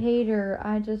hater. a hater.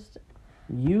 I just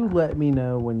You let me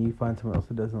know when you find someone else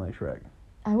that doesn't like Shrek.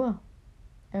 I will,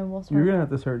 and we'll start. You're gonna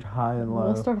have to search high and low.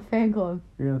 We'll start a fan club.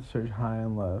 You're gonna have to search high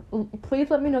and low. Please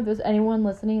let me know if there's anyone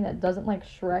listening that doesn't like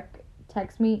Shrek.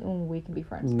 Text me and we can be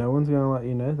friends. No one's gonna let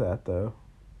you know that though.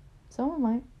 Someone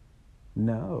might.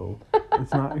 No,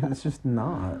 it's not. It's just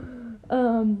not.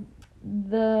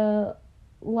 The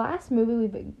last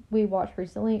movie we watched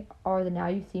recently are the Now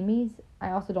You See Me's.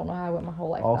 I also don't know how I went my whole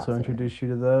life. Also without seeing introduced you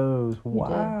to those.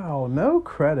 Wow, no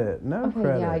credit. No them. Okay,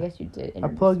 credit. yeah, I guess you did. I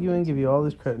plug you in, give you all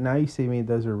this credit. Now You See Me.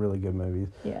 Those are really good movies.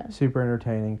 Yeah. Super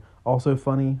entertaining. Also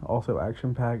funny. Also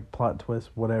action packed. Plot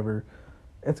twist. Whatever.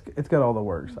 It's got all the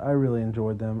works. I really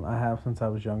enjoyed them. I have since I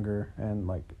was younger, and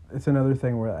like it's another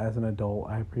thing where as an adult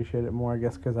I appreciate it more. I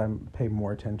guess because I pay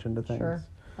more attention to things. Sure,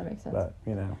 that makes sense. But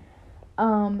you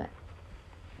know.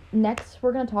 Next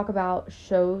we're gonna talk about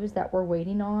shows that we're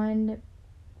waiting on.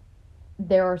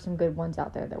 There are some good ones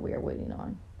out there that we are waiting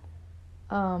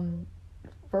on.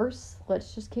 First,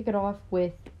 let's just kick it off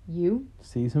with You.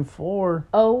 Season 4.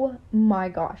 Oh my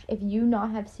gosh! If you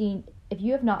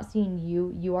have not seen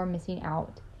You, you are missing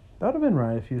out. That would have been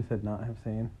right if you said not have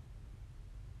seen.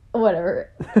 Whatever.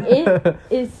 It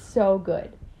is so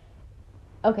good.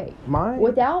 Okay.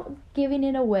 Without giving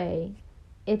it away,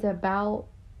 it's about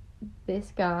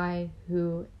this guy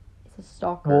who is a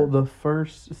stalker. Well, the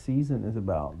first season is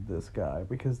about this guy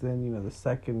because then the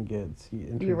second gets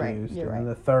introduced, You're right. and then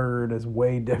the third is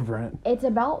way different. It's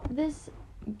about this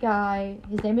guy.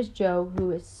 His name is Joe,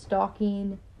 who is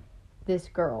stalking this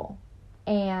girl,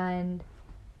 and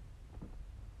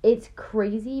it's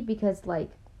crazy because like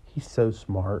he's so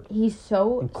smart. He's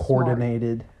so and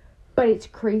coordinated. Smart. But it's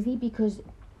crazy because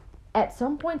at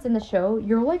some points in the show,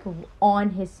 you're like on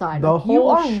his side. The like,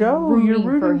 whole show, you're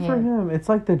rooting for him. It's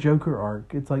like the Joker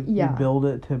arc. It's like you build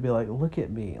it to be like, look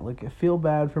at me, feel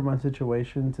bad for my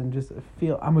situations, and just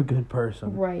feel I'm a good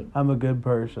person. Right. I'm a good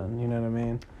person. You know what I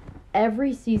mean?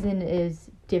 Every season is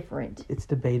different. It's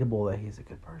debatable that he's a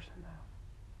good person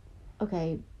now.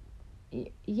 Okay.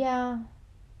 Yeah.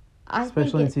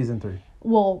 Especially in season 3.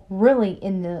 Well, really,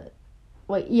 in the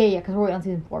Wait, yeah, because we're on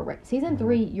season 4, right? Season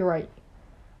 3, you're right.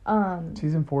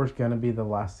 Season 4 is gonna be the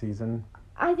last season,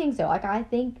 I think so. Like, I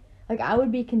think, like, I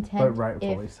would be content but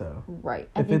rightfully if, so. right.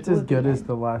 If it's as good as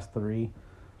the last 3,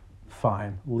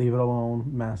 fine. Leave it alone.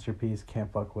 Masterpiece.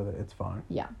 Can't fuck with it. It's fine.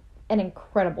 Yeah. An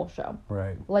incredible show.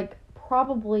 Right. Like,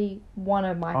 probably one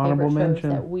of my Honorable favorite mention.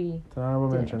 shows that we It's an honorable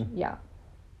did. mention. Yeah.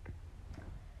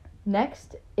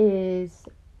 Next is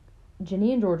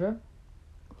Ginny and Georgia.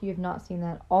 If you have not seen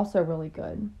that, also really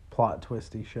good. Plot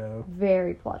twisty show.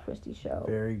 Very plot twisty show.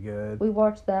 Very good. We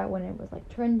watched that when it was like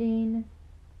trending.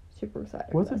 Super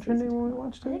excited. Was for it that trending season when to we come out.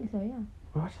 watched I it? think so, yeah.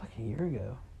 We watched like a year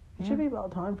ago. It Yeah. should be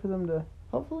about time for them to.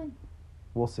 Hopefully.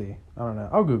 We'll see. I don't know.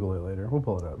 I'll Google it later. We'll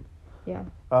pull it up. Yeah.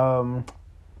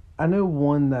 I know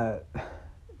one that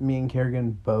me and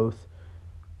Kerrigan both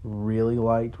really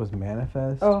liked was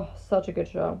Manifest. Oh, such a good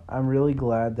show. I'm really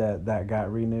glad that that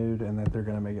got renewed and that they're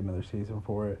going to make another season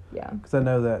for it. Yeah. Because I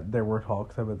know that there were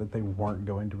talks of it that they weren't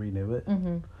going to renew it.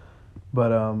 Mm-hmm.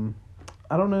 But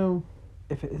I don't know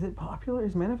if is it popular.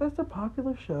 Is Manifest a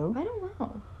popular show? I don't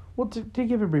know. Well, to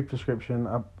give a brief description,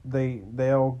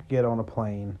 they all get on a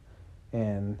plane,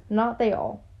 and Not they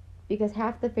all. Because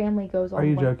half the family goes on are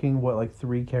you one. joking? What, like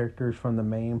 3 characters from the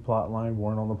main plot line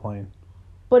weren't on the plane?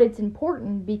 But it's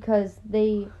important because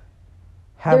they...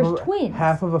 Half There's of, twins.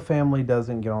 Half of a family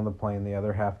doesn't get on the plane, the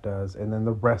other half does, and then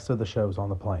the rest of the show's on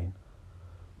the plane.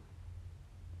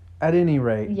 At any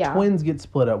rate, Yeah. twins get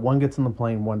split up. One gets on the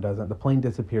plane, one doesn't. The plane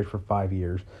disappears for 5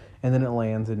 years, and then it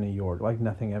lands in New York like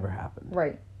nothing ever happened.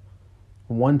 Right.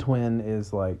 One twin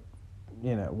is like,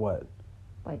 what?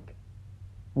 Like...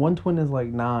 One twin is like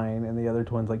 9, and the other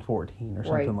twin's like 14 or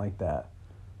something Right. like that.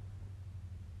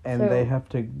 And So- they have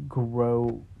to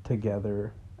grow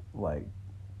together, like,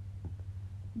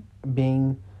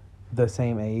 being the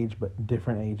same age but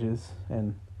different ages,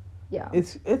 and Yeah.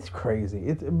 it's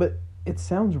crazy. But it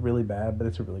sounds really bad, but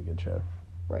it's a really good show.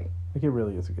 Right. Like, it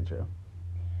really is a good show.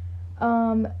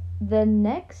 The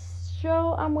next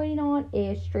show I'm waiting on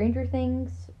is Stranger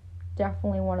Things.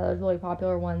 Definitely one of those really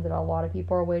popular ones that a lot of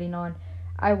people are waiting on.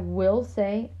 I will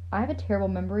say, I have a terrible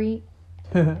memory,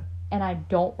 and I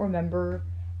don't remember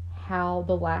how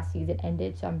the last season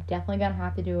ended, so I'm definitely gonna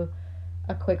have to do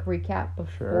a quick recap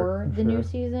before the new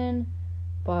season.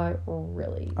 But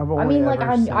really, I've I only mean, like,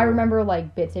 ever seen- I remember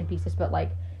like bits and pieces, but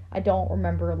like I don't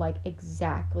remember like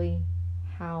exactly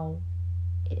how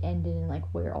it ended and like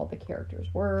where all the characters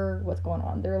were, what's going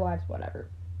on in their lives, whatever.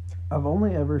 I've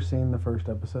only ever seen the first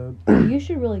episode. You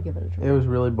should really give it a try. It was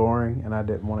really boring, and I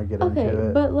didn't want to get into Okay,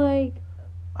 it. but like,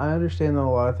 I understand that a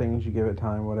lot of things you give it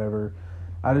time, whatever.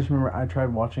 I just remember I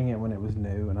tried watching it when it was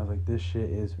new, and I was like, this shit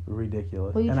is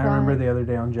ridiculous. Well, you And I remember tried. the other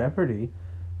day on Jeopardy,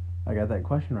 I got that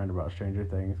question right about Stranger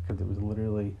Things, because it was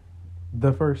literally,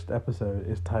 the first episode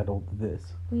is titled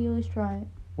this. will you at least try it?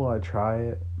 Will I try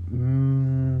it?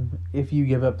 If you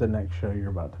give up the next show you're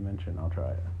about to mention, I'll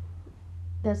try it.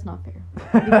 That's not fair.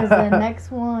 Because the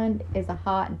next one is a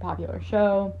hot and popular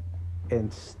show,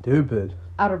 And stupid.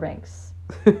 Outer Banks.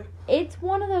 It's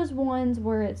one of those ones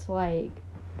where it's like,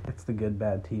 It's the good,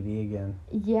 bad TV again.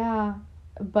 yeah,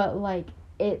 but like,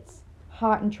 it's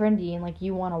hot and trendy and like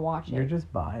you want to watch it. You're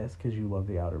just biased because you love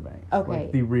the Outer Banks. Okay.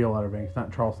 Like the real Outer Banks,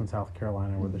 not Charleston, South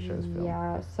Carolina, where the show's filmed.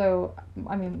 Yeah, so,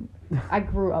 I mean, I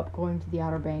grew up going to the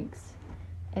Outer Banks.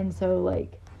 And so,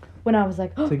 like, when I was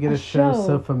like, oh, To get a show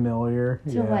so familiar.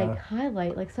 to, like,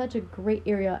 highlight, like, such a great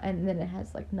area, and then it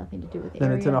has, like, nothing to do with the Then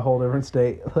area. it's in a whole different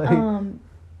state. Like,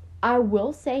 I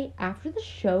will say, after the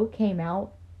show came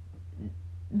out,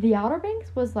 the Outer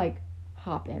Banks was, like,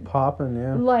 hopping. popping,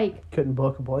 yeah. Like, Couldn't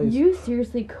book a place. you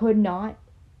seriously could not,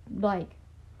 like,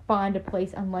 find a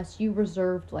place unless you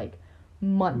reserved, like,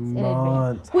 months in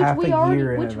advance. Half a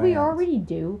year in Which we advance. already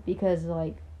do, because,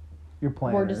 like, You're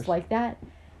planners. we're just like that.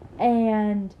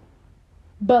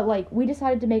 But like, we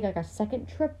decided to make like a second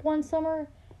trip one summer,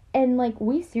 and like,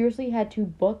 we seriously had to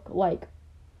book like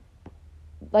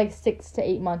 6 to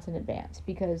 8 months in advance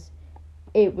because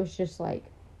it was just like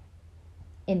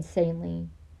insanely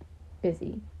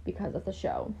busy because of the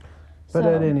show. But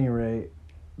So, at any rate,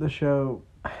 the show,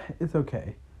 it's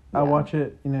okay. I Yeah. watch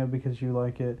it, because you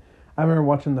like it. I remember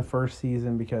watching the first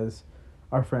season because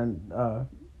our friend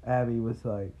Abby was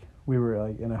like, we were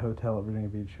like in a hotel at Virginia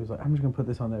Beach. She was like, I'm just gonna put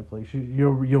this on Netflix.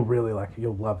 You'll really like it.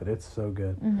 You'll love it. It's so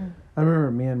good. mhm. I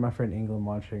remember me and my friend England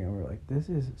watching, and we were like, this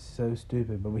is so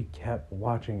stupid, but we kept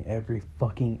watching every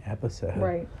fucking episode.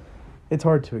 Right. It's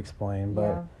hard to explain, but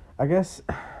Yeah. I guess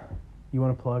you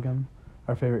want to plug them,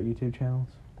 our favorite YouTube channels.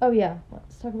 Oh yeah.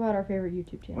 Let's talk about our favorite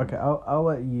YouTube channel. Okay, I'll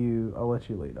let you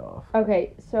lead off.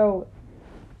 Okay, so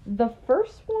the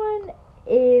first one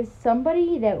is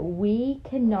somebody that we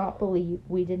cannot believe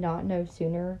we did not know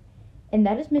sooner, and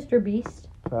that is Mr. Beast.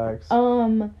 Facts.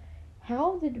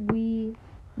 How did we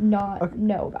not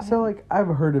know about So, him? like, I've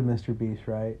heard of Mr. Beast,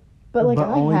 right? But like,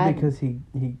 only because he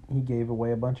gave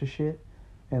away a bunch of shit.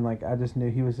 And, like, I just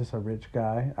knew he was just a rich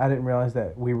guy. I didn't realize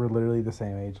that we were literally the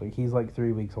same age. Like, he's, like,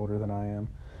 3 weeks older than I am.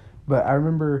 But I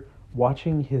remember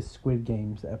watching his Squid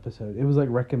Games episode. It was, like,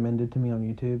 recommended to me on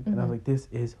YouTube. And I was like, this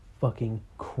is fucking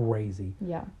crazy.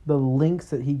 Yeah. The links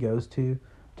that he goes to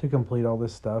complete all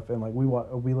this stuff. And, like,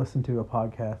 we listened to a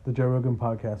podcast, the Joe Rogan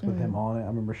podcast with him on it. I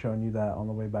remember showing you that on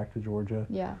the way back to Georgia.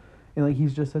 Yeah. And, like,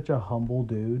 he's just such a humble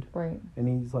dude. Right. And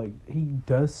he's, like, he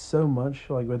does so much,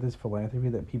 like, with his philanthropy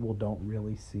that people don't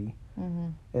really see. Mm-hmm.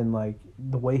 And, like,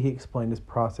 the way he explained his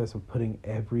process of putting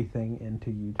everything into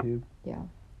YouTube. Yeah.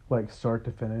 Like, start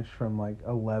to finish from, like,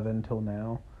 11 till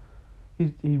now.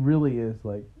 He really is,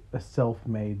 like, a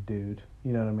self-made dude.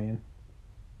 You know what I mean?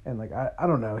 And, like, I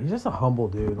don't know. He's just a humble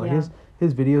dude. Like, Yeah.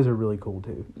 his videos are really cool,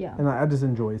 too. Yeah. And I just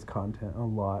enjoy his content a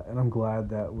lot. And I'm glad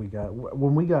that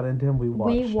when we got into him, we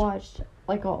watched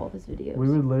like all of his videos. We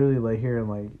would literally lay here and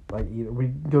like eat.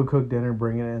 We'd go cook dinner,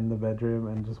 bring it in the bedroom,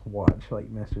 and just watch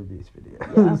like Mr. Beast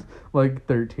videos. Yeah. Like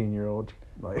 13-year-old.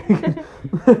 Like,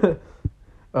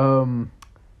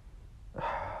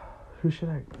 who should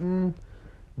I?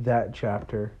 That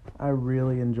chapter. I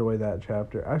really enjoy that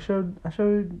chapter. I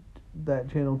showed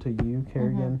that channel to you,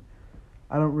 Kerrigan.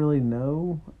 I don't really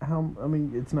know how. I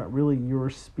mean, it's not really your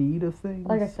speed of things.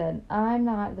 Like I said, I'm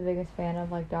not the biggest fan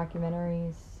of like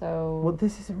documentaries, so. Well,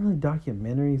 this isn't really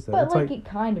documentaries though. But It's like it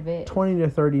kind of is. 20 to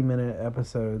 30-minute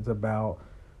episodes about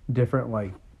different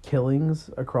like killings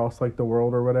across like the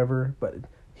world or whatever. But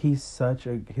his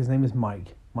name is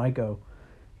Mike O.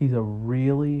 He's a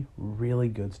really, really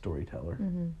good storyteller.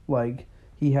 Mm-hmm. Like,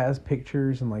 he has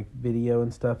pictures and like video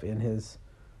and stuff in his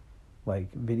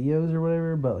like videos or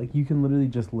whatever, but like you can literally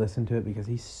just listen to it because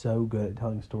he's so good at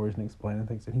telling stories and explaining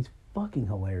things, and he's fucking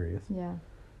hilarious. Yeah.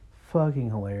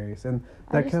 Fucking hilarious. And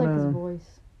I that just kind like his of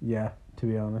voice. Yeah, to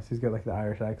be honest, he's got like the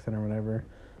Irish accent or whatever.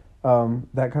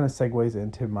 That kind of segues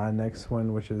into my next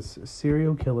one, which is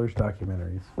serial killers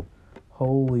documentaries.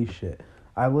 Holy shit.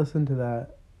 I listen to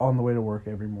that on the way to work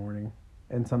every morning,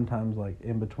 and sometimes like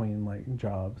in between like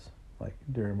jobs, like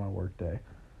during my work day.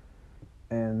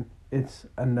 And it's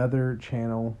another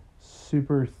channel,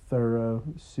 super thorough,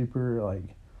 super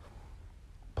like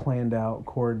planned out,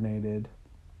 coordinated.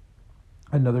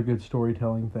 Another good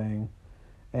storytelling thing.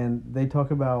 And they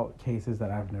talk about cases that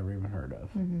I've never even heard of.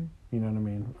 Mm-hmm. You know what I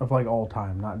mean? Of like all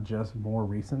time, not just more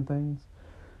recent things.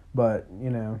 But, you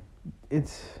know,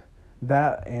 it's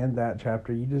that and that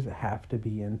chapter. You just have to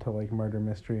be into like murder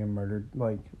mystery and murder,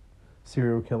 like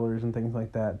serial killers and things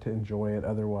like that to enjoy it.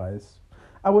 Otherwise,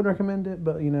 I wouldn't recommend it.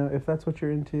 But, you know, if that's what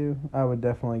you're into, I would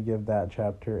definitely give that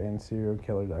chapter and serial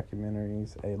killer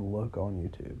documentaries a look on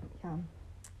YouTube.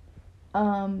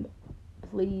 Yeah.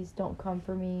 Please don't come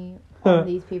for me on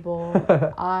these people.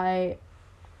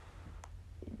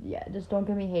 Just don't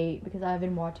give me hate because I've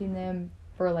been watching them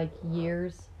for like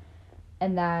years,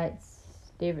 and that's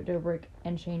David Dobrik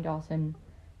and Shane Dawson.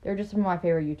 They're just some of my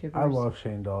favorite YouTubers. I love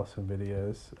Shane Dawson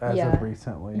videos as Yeah. of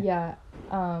recently. Yeah.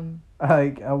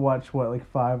 I watched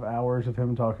 5 hours of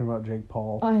him talking about Jake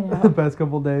Paul I know. the past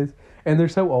couple of days, and they're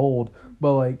so old,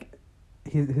 but like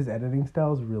his editing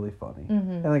style is really funny.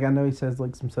 Mm-hmm. And like I know he says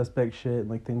like some suspect shit and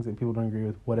like things that people don't agree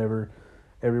with, whatever.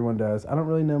 Everyone does. I don't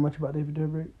really know much about David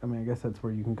Dobrik. I mean, I guess that's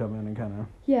where you can come in and kind of.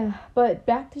 Yeah, but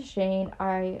back to Shane,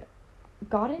 I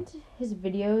got into his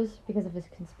videos because of his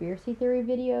conspiracy theory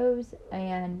videos,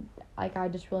 and like I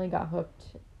just really got hooked.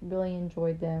 Really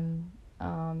enjoyed them.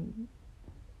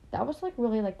 That was like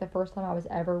really like the first time I was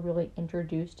ever really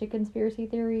introduced to conspiracy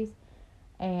theories,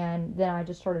 and then I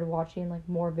just started watching like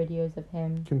more videos of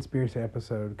him. Conspiracy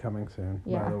episode coming soon,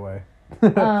 by the way.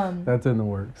 That's in the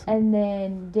works. And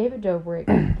then David Dobrik,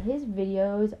 his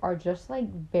videos are just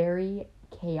like very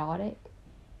chaotic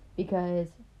because,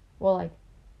 well, like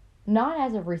not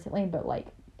as of recently, but like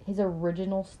his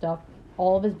original stuff,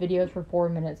 all of his videos were 4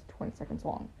 minutes 20 seconds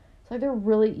long, so like they're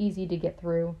really easy to get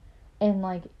through, and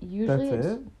like usually That's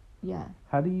it's, it? Yeah.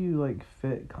 How do you like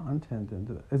fit content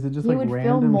into that? Is it just He like would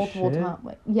random film multiple shit?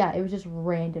 times. Yeah, it was just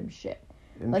random shit.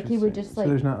 Like, he would just, So like-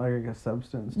 there's not like a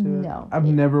substance to it? No. I've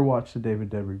never watched a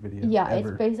David Dobrik video. Yeah, ever.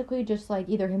 it's basically just like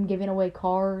either him giving away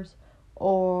cars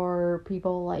or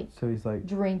people like So he's like,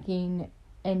 drinking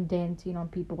and dancing on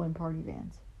people in party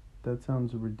vans. that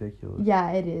sounds ridiculous.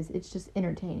 Yeah, it is. It's just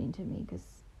entertaining to me because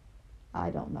I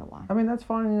don't know why. I mean, that's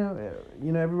fine.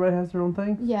 You know, everybody has their own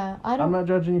thing. Yeah, I'm not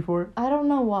judging you for it. I don't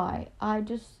know why.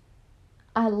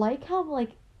 I like how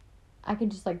like I can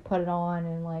just, like, put it on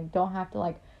and, like, don't have to,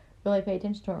 like, really pay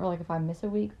attention to it. Or, like, if I miss a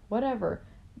week, whatever.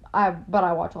 But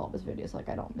I watch all of his videos, like,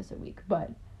 I don't miss a week.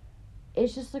 But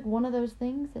it's just, like, one of those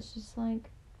things that's just, like,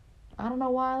 I don't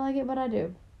know why I like it, but I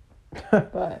do.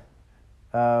 But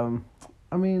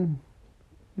I mean,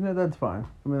 that's fine.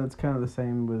 I mean, it's kind of the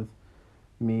same with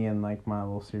me and, like, my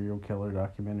little serial killer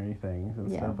documentary things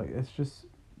and stuff. Like, it's just,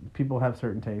 people have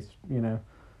certain tastes,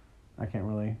 I can't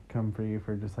really come for you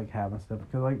for just, like, having stuff.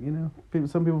 Because, like,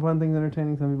 some people find things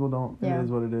entertaining, some people don't. Yeah. It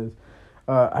is what it is.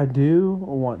 I do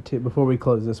want to, before we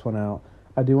close this one out,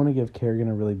 I do want to give Kerrigan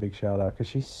a really big shout out because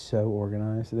she's so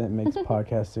organized and it makes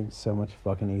podcasting so much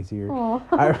fucking easier.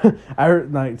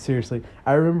 Like, seriously,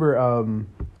 I remember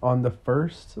on the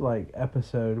first, like,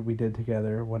 episode we did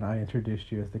together when I introduced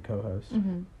you as the co-host.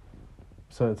 Mm-hmm.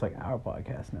 So it's like our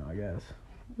podcast now, I guess.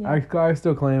 Yeah. I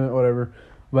still claim it, whatever.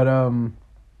 But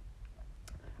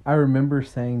I remember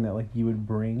saying that, like, you would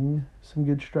bring some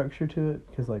good structure to it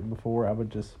because, like, before I would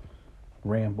just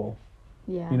ramble.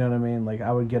 Yeah. You know what I mean? Like,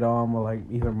 I would get on with, like,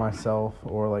 either myself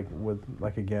or, like, with,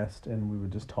 like, a guest, and we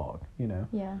would just talk,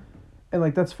 Yeah. And,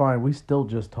 like, that's fine. We still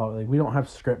just talk. Like, we don't have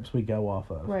scripts we go off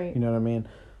of. Right. You know what I mean?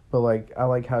 But, like, I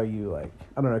like how you, like,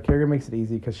 I don't know, Kerrigan makes it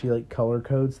easy because she, like, color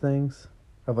codes things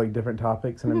of, like, different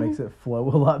topics, and it makes it flow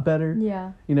a lot better.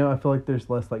 Yeah. I feel like there's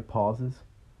less, like, pauses.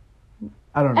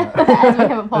 I don't know. As we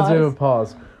have a pause. As we have a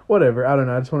pause. Whatever. I don't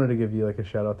know. I just wanted to give you, like, a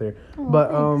shout out there. Oh,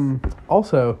 But, thanks.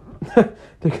 Also...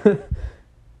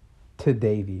 to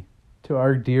Davey, to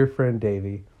our dear friend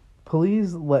Davey,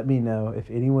 please let me know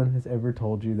if anyone has ever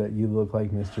told you that you look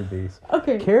like Mr. Beast.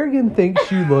 Okay. Kerrigan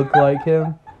thinks you look like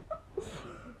him.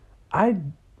 I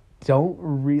don't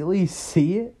really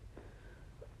see it.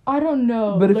 I don't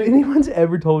know. But if anyone's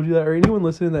ever told you that, or anyone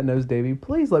listening that knows Davey,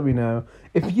 please let me know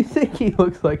if you think he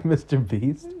looks like Mr.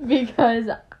 Beast. Because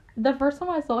the first time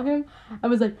I saw him, I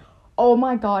was like, oh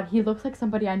my god, he looks like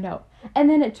somebody I know. And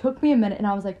then it took me a minute, and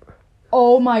I was like,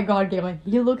 oh my god, Galen,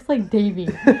 he looks like Davey.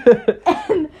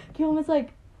 And Galen was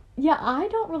like, yeah, I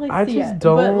don't really see it.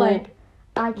 But, like,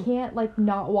 I can't, like,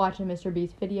 not watch a Mr.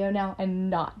 Beast video now and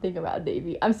not think about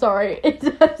Davey. I'm sorry. It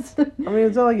just... I mean,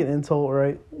 it's not like an insult,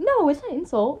 right? No, it's not an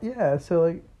insult. Yeah, so,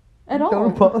 like... At all.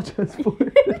 Don't apologize for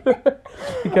it.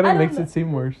 It kind of makes it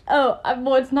seem worse. Oh,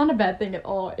 well, it's not a bad thing at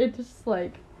all. It just,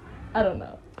 like, I don't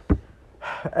know.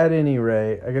 At any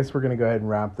rate, I guess we're going to go ahead and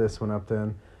wrap this one up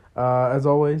then. As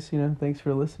always, thanks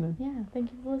for listening. Yeah,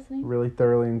 thank you for listening. Really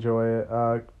thoroughly enjoy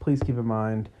it. Please keep in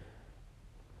mind,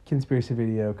 conspiracy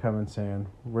video coming soon.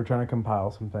 We're trying to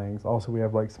compile some things. Also, we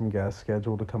have, like, some guests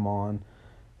scheduled to come on.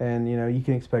 And, you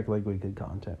can expect, like, weekly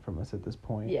content from us at this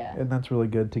point. Yeah. And that's really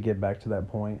good to get back to that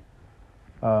point.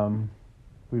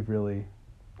 We've really...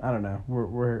 I don't know.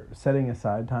 We're setting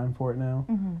aside time for it now,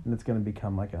 and it's gonna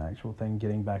become like an actual thing.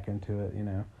 Getting back into it,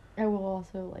 I will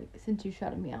also, like, since you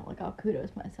shouted me out, like, I'll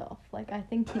kudos myself. Like, I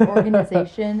think the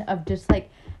organization of just, like,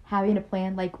 having a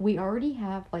plan, like, we already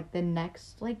have, like, the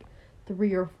next, like,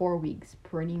 3 or 4 weeks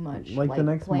pretty much, like the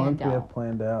next month out. we have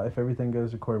planned out if everything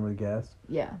goes according with guests.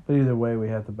 Yeah. But either way, we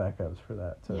have the backups for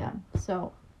that. So yeah.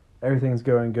 So. Everything's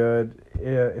going good.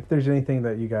 If there's anything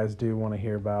that you guys do want to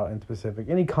hear about in specific,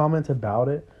 any comments about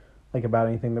it, like about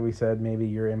anything that we said, maybe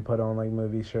your input on, like,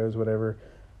 movies, shows, whatever,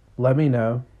 let me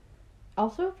know.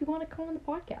 Also, if you want to come on the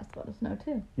podcast, let us know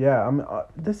too. Yeah,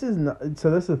 this is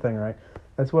the thing, right?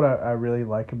 That's what I really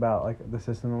like about, like, the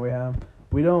system that we have.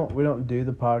 We don't do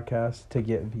the podcast to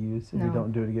get views, and we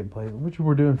don't do it to get plays, which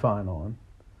we're doing fine on,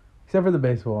 except for the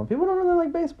baseball. People don't really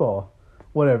like baseball.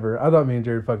 Whatever. I thought me and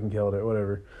Jared fucking killed it.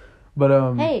 Whatever.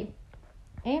 But Hey,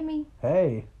 Amy.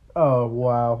 Hey. Oh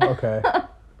wow. Okay.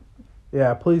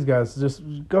 Yeah, please, guys, just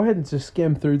go ahead and just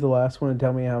skim through the last one and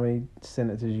tell me how many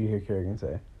sentences you hear Kerrigan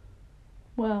say.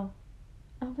 Well,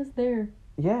 I was there.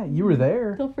 Yeah, you were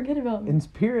there. Don't forget about me. In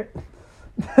spirit.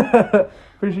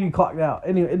 Pretty sure you clocked out.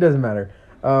 Anyway, it doesn't matter.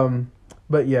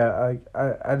 But yeah,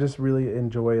 I just really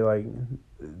enjoy, like,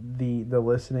 the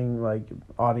listening, like,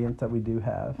 audience that we do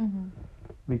have.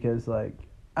 Because, like,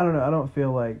 I don't know, I don't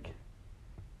feel like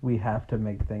we have to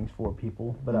make things for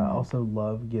people, but I also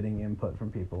love getting input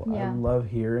from people. Yeah. I love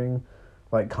hearing,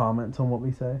 like, comments on what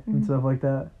we say and stuff like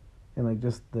that, and, like,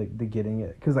 just the getting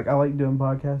it, because, like, I like doing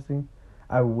podcasting.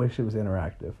 I wish it was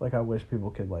interactive. Like, I wish people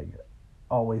could, like,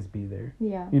 always be there.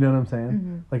 Yeah. You know what I'm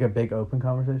saying? Like a big open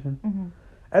conversation.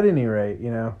 At any rate,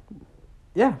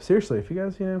 yeah, seriously, if you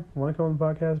guys, want to come on the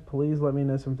podcast, please let me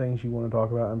know some things you want to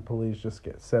talk about, and please just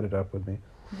set it up with me.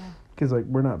 Yeah. Because, like,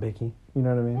 we're not picky. You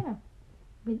know what I mean? Yeah.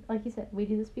 Like you said, we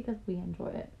do this because we enjoy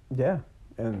it. Yeah,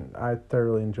 and I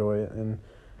thoroughly enjoy it, and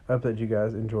I hope that you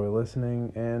guys enjoy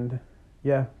listening, and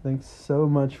yeah, thanks so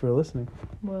much for listening.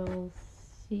 We'll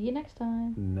See you next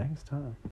time. Next time.